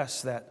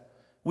confess that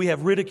we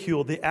have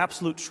ridiculed the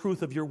absolute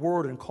truth of your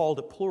word and called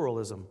it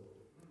pluralism.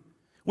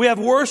 We have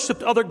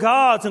worshiped other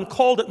gods and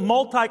called it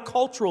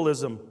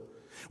multiculturalism.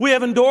 We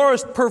have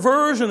endorsed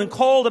perversion and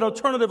called it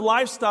alternative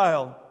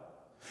lifestyle.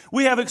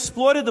 We have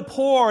exploited the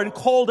poor and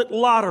called it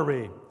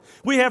lottery.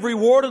 We have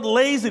rewarded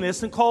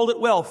laziness and called it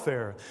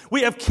welfare.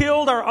 We have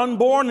killed our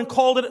unborn and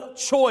called it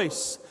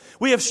choice.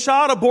 We have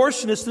shot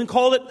abortionists and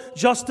called it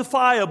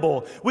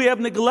justifiable. We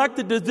have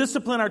neglected to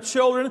discipline our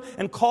children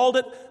and called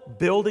it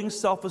building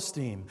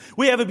self-esteem.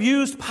 We have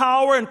abused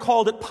power and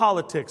called it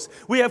politics.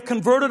 We have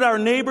coveted our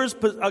neighbors'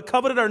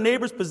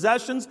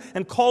 possessions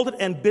and called it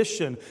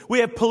ambition. We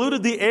have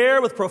polluted the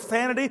air with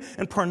profanity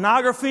and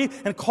pornography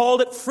and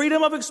called it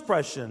freedom of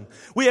expression.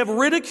 We have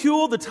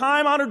ridiculed the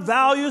time-honored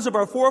values of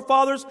our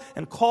forefathers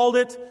and called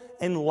it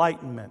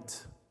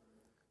enlightenment.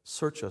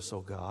 Search us,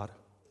 O God,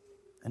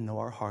 and know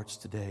our hearts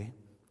today.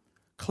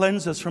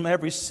 Cleanse us from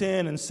every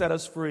sin and set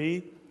us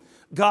free.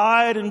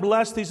 Guide and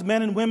bless these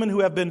men and women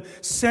who have been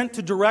sent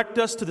to direct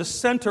us to the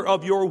center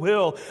of your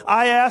will.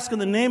 I ask in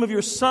the name of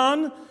your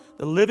Son,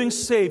 the living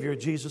Savior,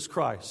 Jesus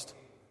Christ.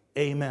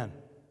 Amen.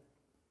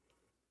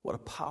 What a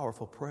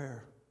powerful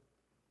prayer.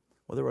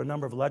 Well, there were a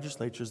number of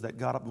legislatures that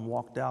got up and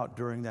walked out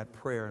during that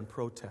prayer and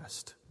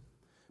protest.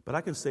 But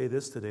I can say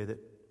this today, that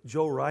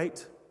Joe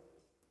Wright,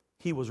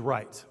 he was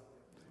right.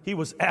 He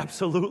was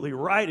absolutely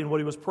right in what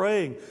he was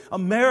praying.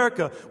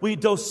 America, we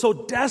so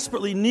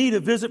desperately need a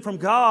visit from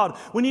God.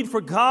 We need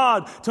for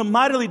God to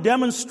mightily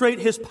demonstrate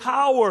His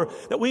power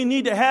that we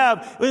need to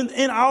have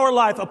in our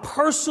life, a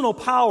personal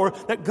power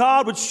that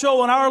God would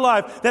show in our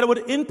life, that it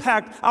would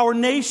impact our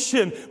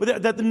nation,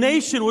 that the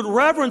nation would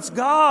reverence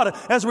God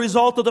as a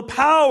result of the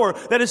power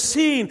that is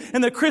seen in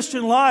the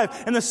Christian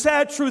life. And the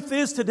sad truth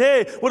is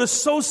today, what is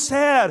so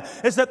sad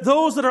is that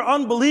those that are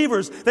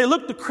unbelievers, they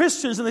look to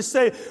Christians and they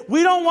say,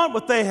 we don't want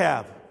what they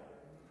have.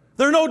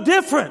 They're no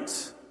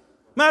different.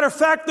 Matter of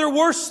fact, they're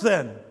worse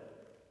than.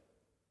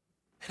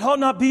 It ought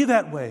not be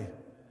that way.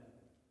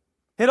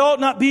 It ought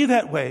not be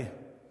that way.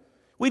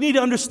 We need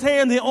to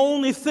understand the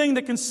only thing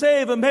that can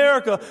save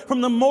America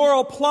from the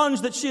moral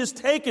plunge that she has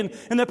taken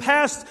in the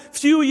past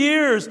few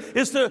years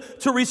is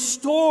to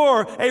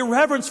restore a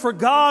reverence for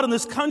God in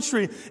this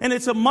country. And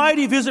it's a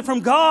mighty visit from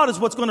God is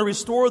what's going to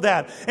restore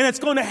that. And it's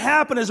going to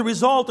happen as a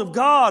result of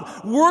God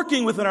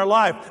working within our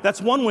life.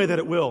 That's one way that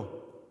it will.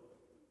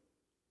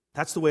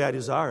 That's the way I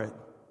desire it.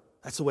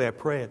 That's the way I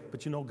pray it.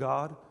 But you know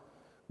God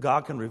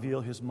can reveal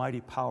His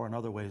mighty power in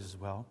other ways as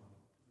well.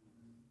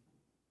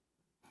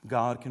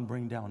 God can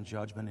bring down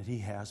judgment, and He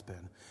has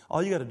been.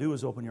 All you got to do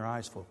is open your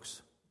eyes,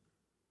 folks.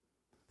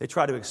 They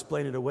try to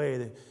explain it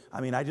away.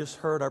 I just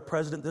heard our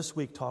president this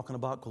week talking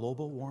about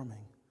global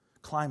warming.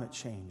 Climate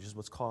change is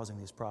what's causing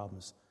these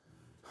problems.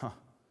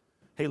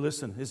 Hey,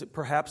 listen, is it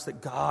perhaps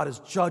that God is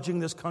judging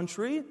this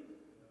country?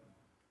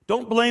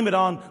 Don't blame it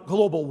on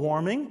global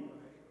warming.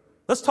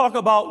 We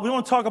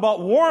want to talk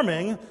about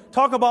warming,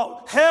 talk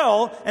about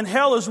hell, and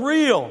hell is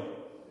real. Amen.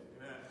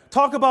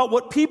 Talk about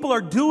what people are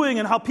doing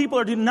and how people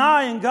are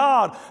denying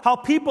God, how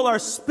people are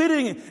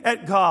spitting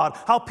at God,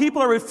 how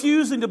people are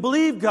refusing to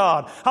believe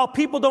God, how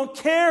people don't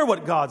care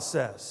what God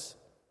says.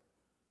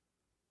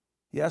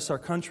 Yes, our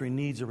country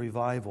needs a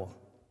revival.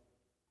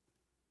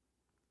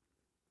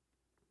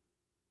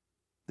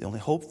 The only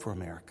hope for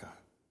America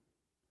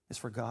is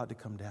for God to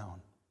come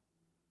down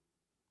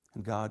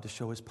and God to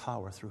show His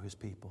power through His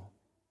people.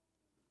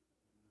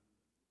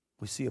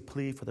 We see a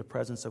plea for the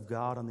presence of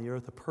God on the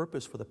earth, a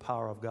purpose for the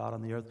power of God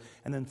on the earth.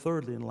 And then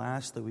thirdly and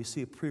lastly, we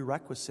see a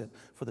prerequisite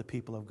for the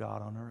people of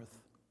God on earth.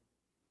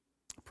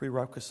 A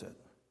prerequisite.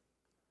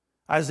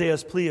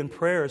 Isaiah's plea and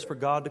prayer is for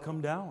God to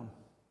come down.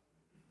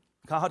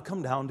 God,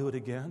 come down, do it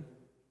again.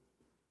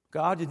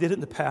 God, you did it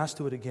in the past,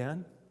 do it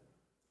again.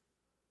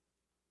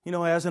 You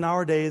know, as in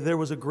our day, there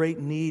was a great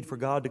need for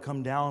God to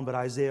come down, but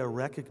Isaiah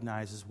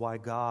recognizes why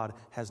God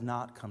has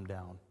not come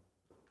down.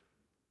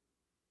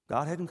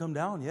 God hadn't come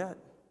down yet.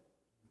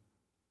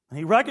 And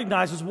he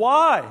recognizes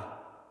why.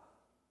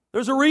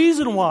 There's a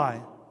reason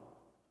why.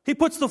 He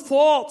puts the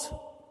fault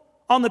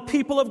on the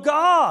people of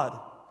God.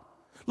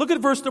 Look at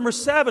verse number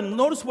 7.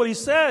 Notice what he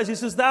says. He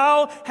says,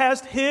 thou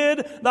hast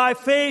hid thy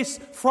face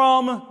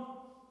from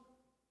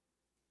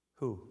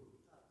who?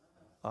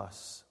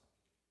 Us.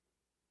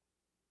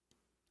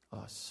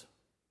 Us.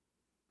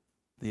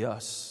 The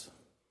us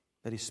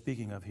that he's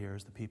speaking of here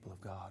is the people of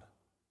God.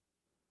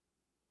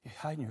 You're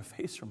hiding your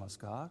face from us,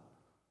 God.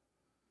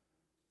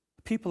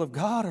 The people of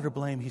God are to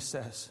blame, he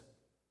says.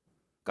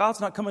 God's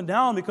not coming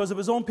down because of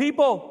His own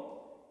people.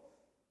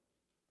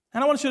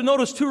 And I want you to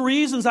notice two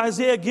reasons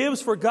Isaiah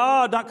gives for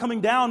God not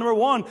coming down. Number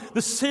one,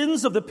 the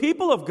sins of the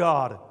people of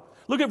God.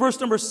 Look at verse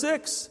number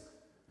 6.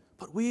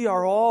 But we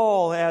are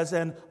all as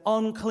an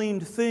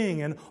unclean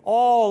thing, and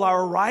all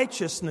our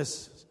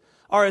righteousness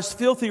are as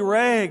filthy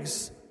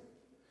rags.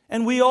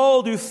 And we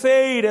all do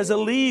fade as a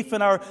leaf,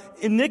 and our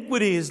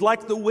iniquities,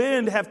 like the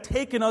wind, have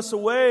taken us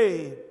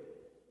away.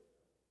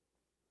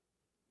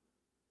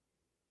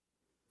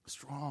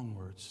 Strong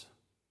words.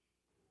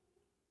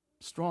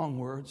 Strong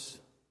words.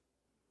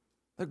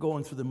 They're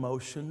going through the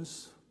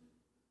motions.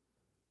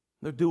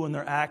 They're doing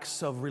their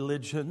acts of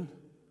religion.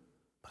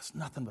 But it's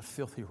nothing but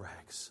filthy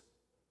rags.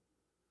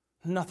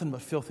 Nothing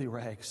but filthy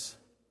rags.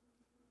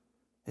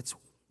 It's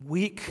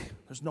weak.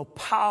 There's no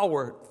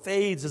power. It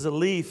fades as a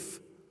leaf.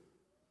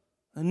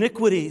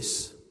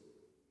 Iniquities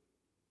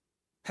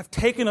have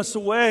taken us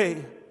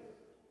away.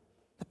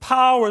 The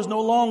power is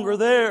no longer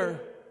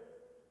there.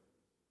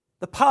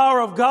 The power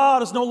of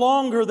God is no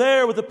longer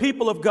there with the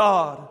people of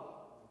God.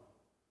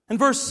 In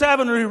verse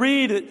 7 we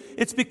read it,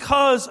 it's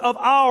because of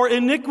our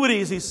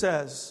iniquities, he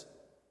says.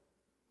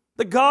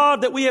 The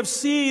God that we have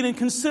seen and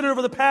considered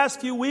over the past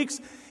few weeks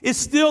is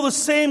still the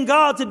same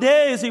God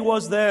today as He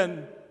was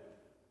then.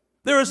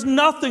 There is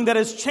nothing that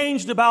has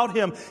changed about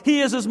Him.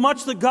 He is as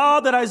much the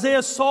God that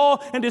Isaiah saw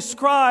and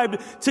described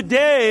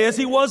today as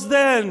He was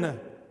then.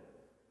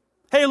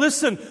 Hey,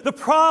 listen, the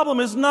problem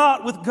is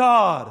not with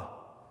God.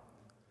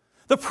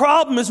 The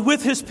problem is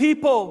with His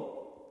people.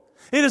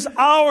 It is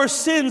our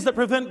sins that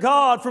prevent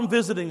God from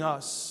visiting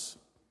us.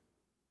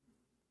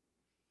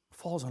 It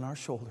falls on our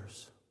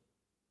shoulders.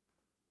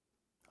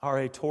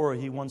 R.A. Torrey,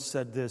 he once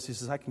said this. He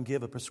says, I can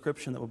give a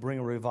prescription that will bring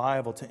a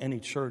revival to any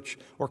church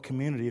or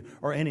community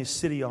or any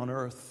city on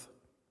earth.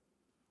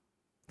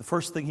 The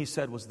first thing he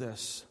said was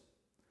this: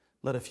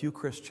 let a few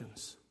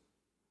Christians,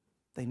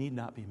 they need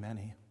not be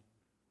many,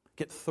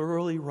 get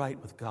thoroughly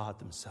right with God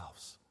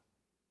themselves.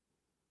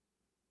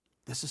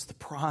 This is the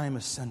prime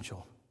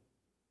essential.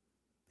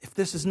 If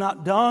this is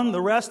not done,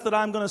 the rest that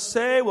I'm going to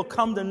say will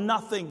come to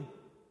nothing.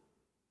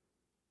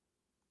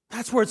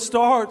 That's where it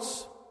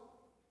starts.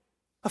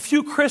 A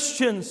few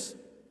Christians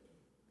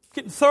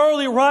getting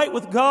thoroughly right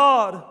with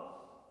God.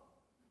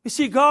 You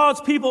see, God's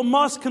people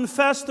must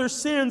confess their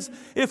sins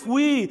if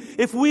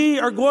we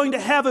are going to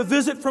have a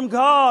visit from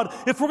God,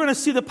 if we're going to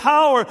see the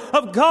power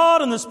of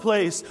God in this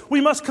place.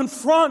 We must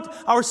confront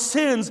our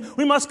sins.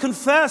 We must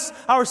confess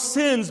our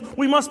sins.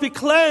 We must be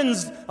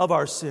cleansed of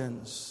our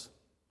sins.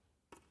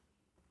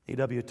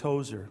 A.W.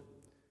 Tozer,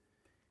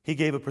 he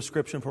gave a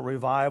prescription for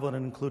revival and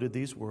it included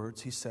these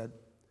words. He said,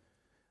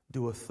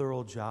 do a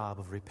thorough job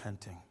of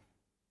repenting.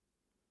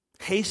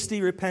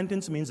 Hasty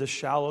repentance means a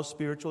shallow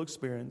spiritual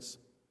experience.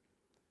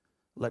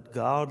 Let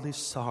godly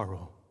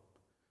sorrow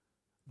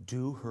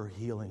do her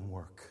healing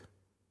work.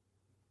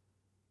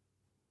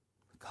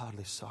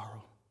 Godly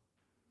sorrow.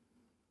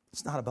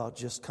 It's not about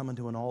just coming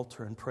to an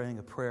altar and praying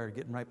a prayer,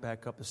 getting right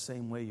back up the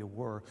same way you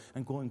were,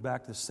 and going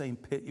back to the same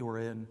pit you were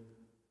in.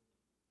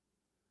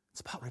 It's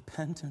about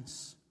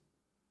repentance.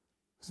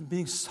 It's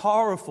being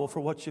sorrowful for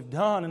what you've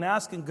done and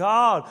asking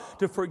God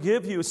to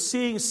forgive you,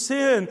 seeing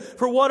sin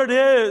for what it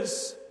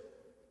is,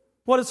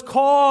 what it's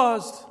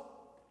caused,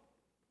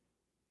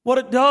 what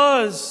it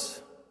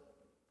does.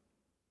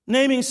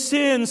 Naming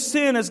sin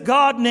as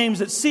God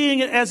names it, seeing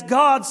it as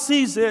God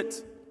sees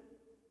it.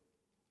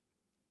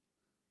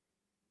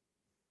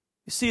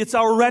 You see, it's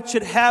our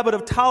wretched habit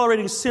of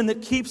tolerating sin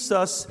that keeps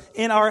us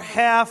in our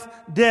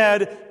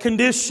half-dead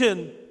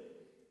condition.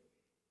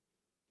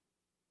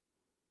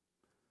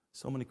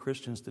 So many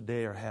Christians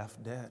today are half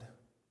dead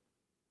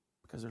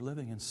because they're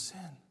living in sin.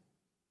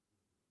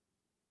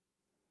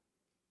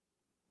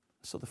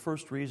 So the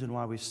first reason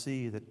why we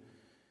see that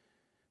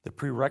the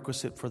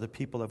prerequisite for the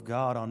people of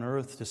God on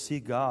earth to see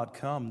God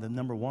come, the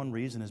number one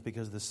reason is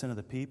because of the sin of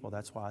the people.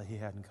 That's why He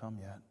hadn't come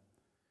yet.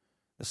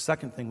 The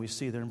second thing we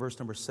see there in verse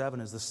number 7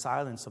 is the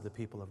silence of the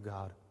people of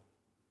God.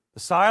 The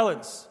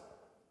silence.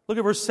 Look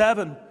at verse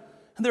 7.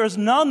 And there is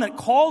none that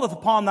calleth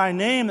upon thy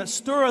name, that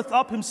stirreth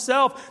up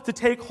himself to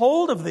take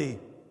hold of thee.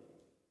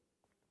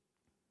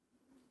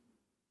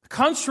 The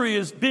country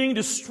is being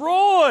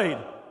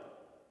destroyed.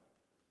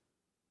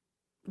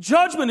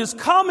 Judgment is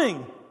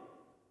coming.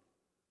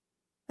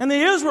 And the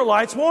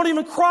Israelites won't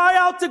even cry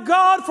out to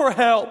God for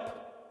help.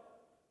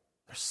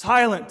 They're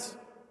silent.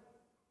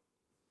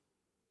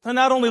 They're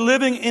not only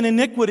living in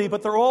iniquity,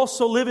 but they're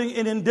also living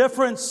in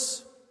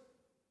indifference.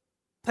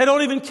 They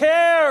don't even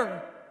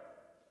care.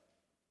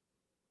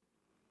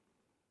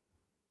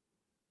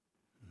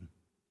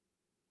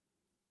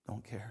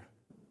 Don't care.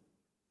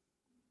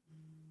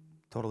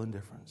 Total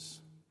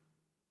indifference.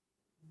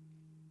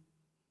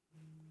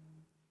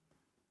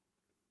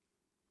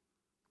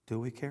 Do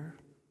we care?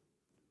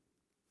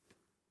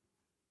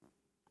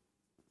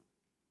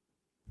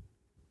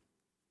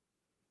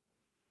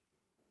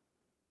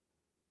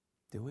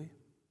 Do we?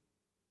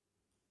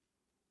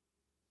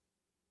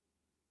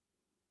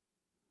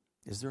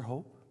 Is there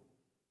hope?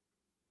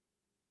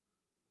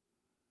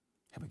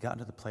 Have we gotten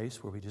to the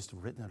place where we just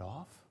written it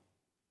off?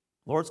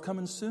 Lord's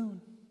coming soon.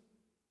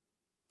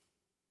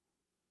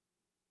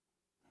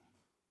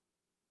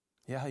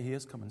 Yeah, He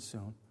is coming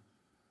soon.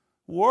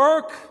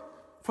 Work,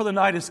 for the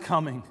night is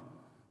coming.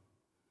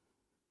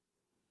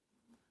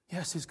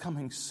 Yes, He's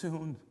coming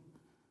soon.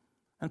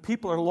 And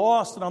people are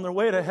lost and on their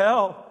way to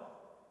hell.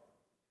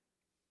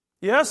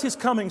 Yes, He's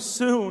coming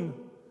soon.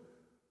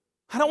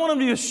 I don't want Him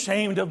to be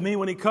ashamed of me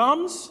when He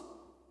comes.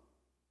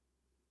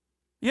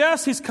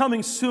 Yes, He's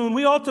coming soon.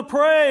 We ought to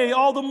pray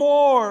all the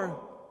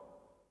more.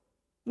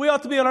 We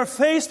ought to be on our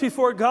face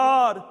before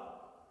God.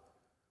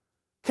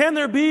 Can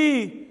there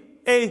be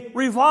a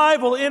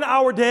revival in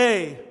our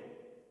day?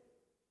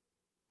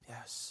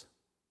 Yes.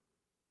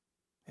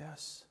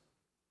 Yes.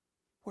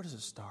 Where does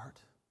it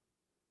start?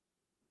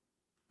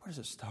 Where does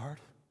it start?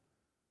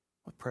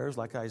 With prayers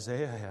like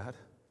Isaiah had,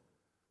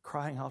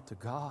 crying out to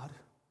God,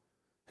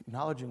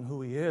 acknowledging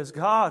who He is.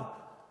 God,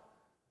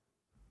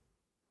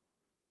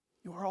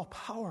 You are all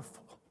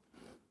powerful.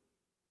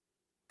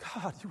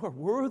 God, You are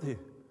worthy.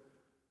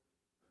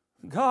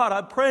 God,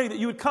 I pray that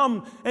You would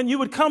come and You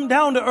would come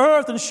down to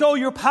earth and show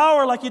Your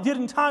power like You did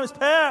in times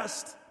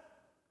past.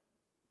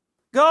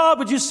 God,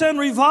 would You send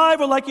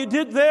revival like You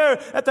did there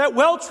at that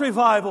Welch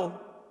revival?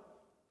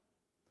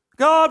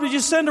 God, would You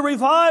send a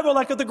revival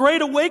like at the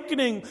Great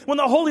Awakening when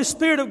the Holy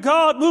Spirit of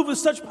God moved with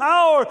such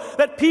power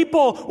that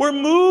people were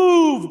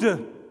moved?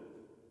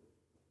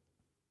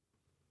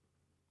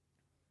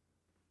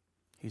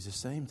 He's the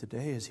same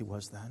today as He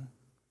was then.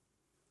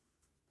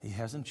 He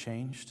hasn't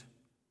changed.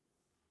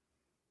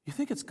 You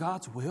think it's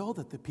God's will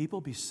that the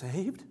people be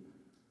saved?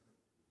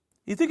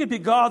 You think it'd be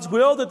God's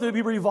will that there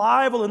be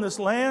revival in this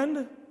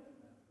land?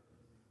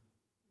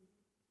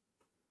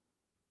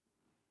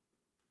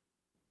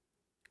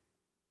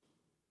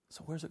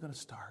 So where's it going to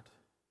start?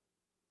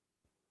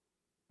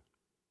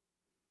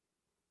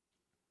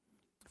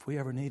 If we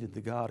ever needed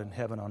the God in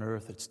heaven on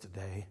earth, it's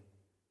today.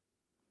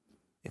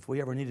 If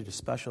we ever needed a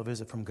special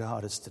visit from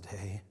God, it's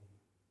today.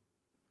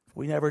 If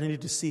we never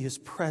needed to see His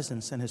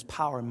presence and His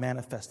power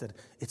manifested,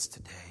 it's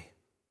today.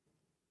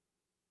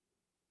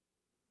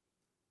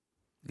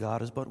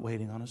 God is but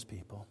waiting on His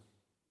people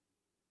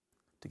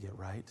to get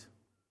right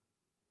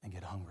and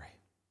get hungry.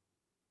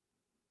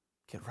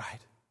 Get right.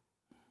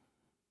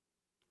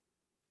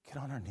 Get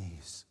on our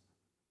knees.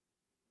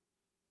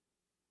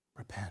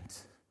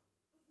 Repent.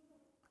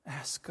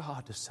 Ask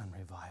God to send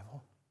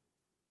revival.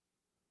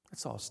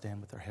 Let's all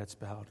stand with our heads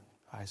bowed,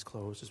 eyes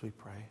closed as we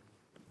pray.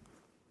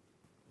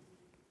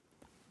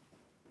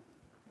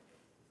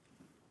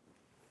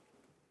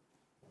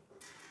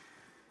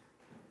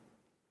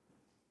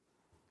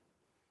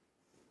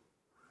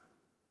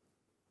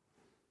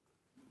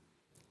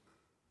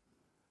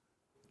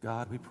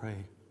 God, we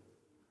pray.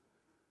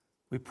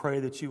 We pray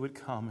that you would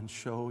come and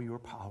show your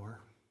power.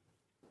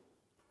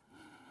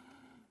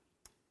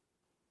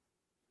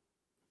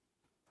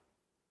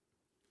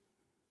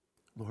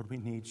 Lord, we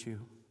need you.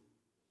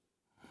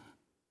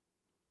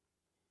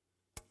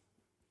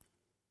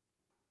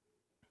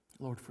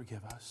 Lord,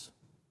 forgive us.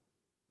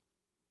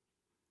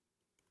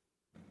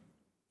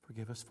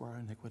 Forgive us for our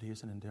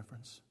iniquities and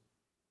indifference.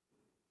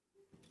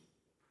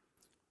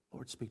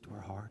 Lord, speak to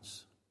our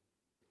hearts.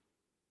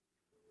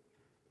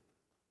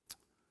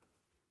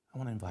 I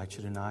want to invite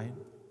you tonight.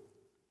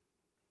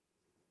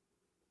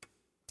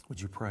 Would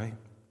you pray?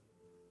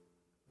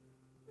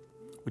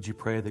 Would you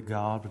pray that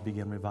God would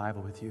begin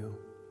revival with you?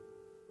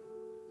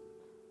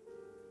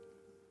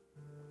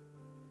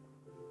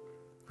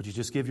 Would you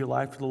just give your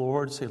life to the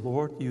Lord and say,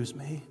 Lord, use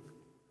me?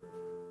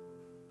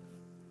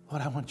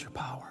 Lord, I want your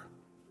power.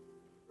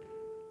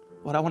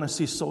 Lord, I want to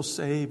see souls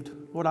saved.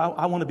 Lord,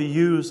 I want to be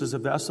used as a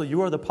vessel.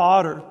 You are the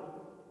potter.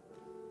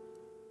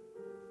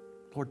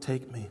 Lord,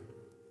 take me.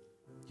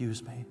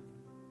 Use me.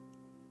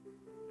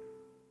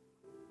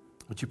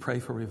 Would you pray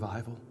for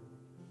revival?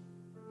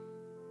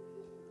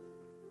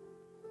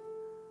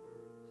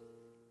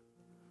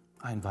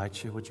 I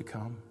invite you. Would you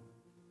come?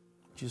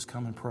 Would you just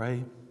come and pray?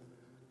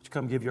 Would you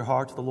come give your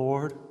heart to the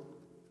Lord? Would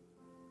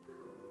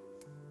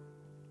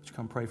you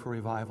come pray for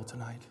revival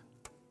tonight?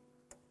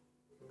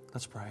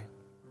 Let's pray.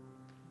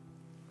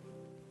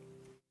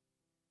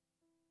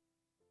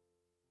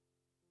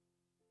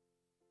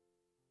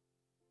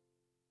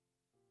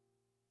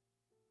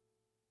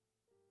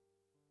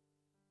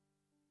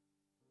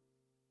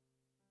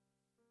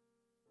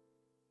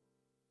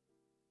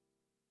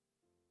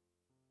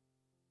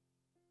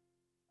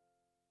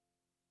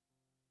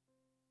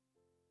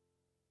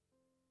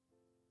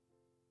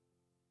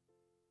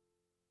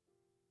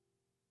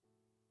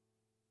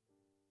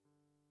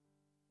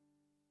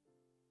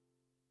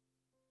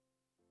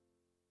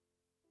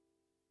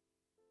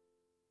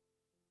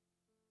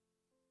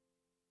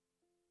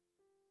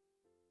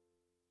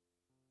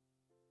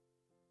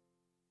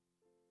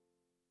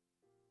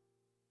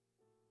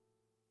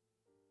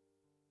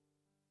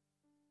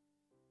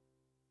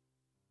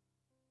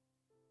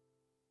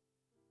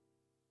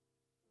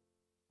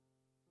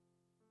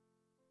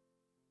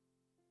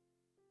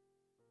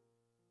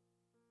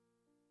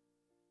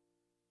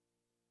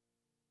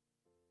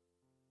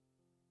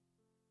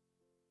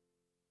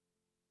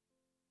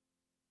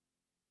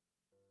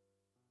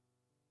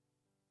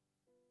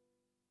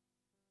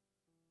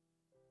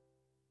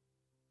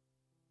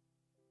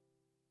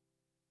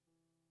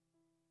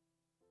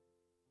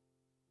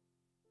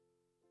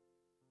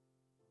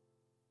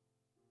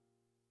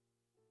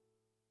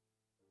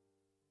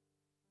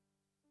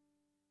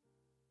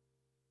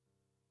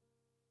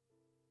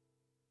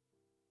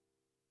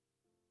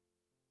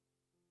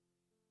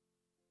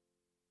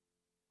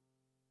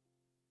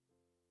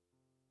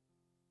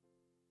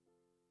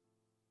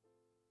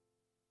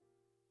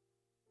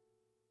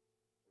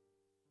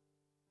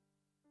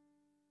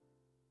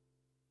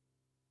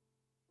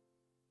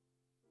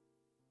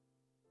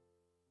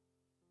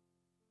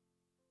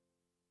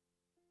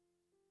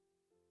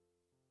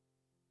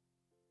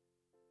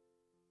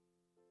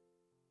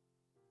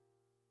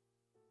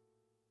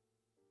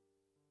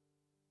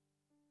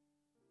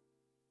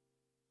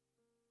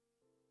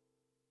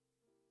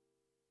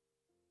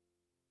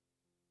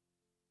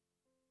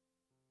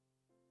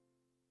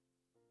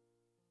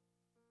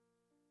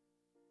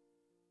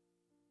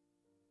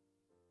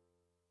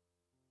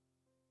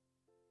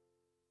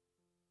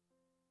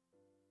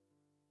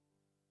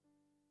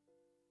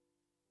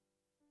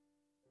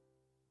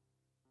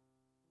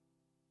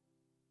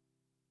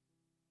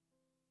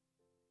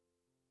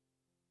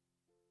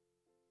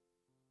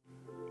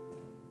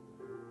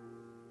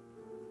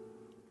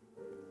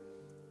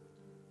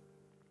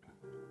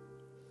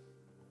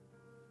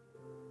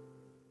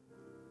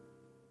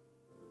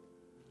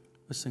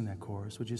 Let's sing that chorus. Would you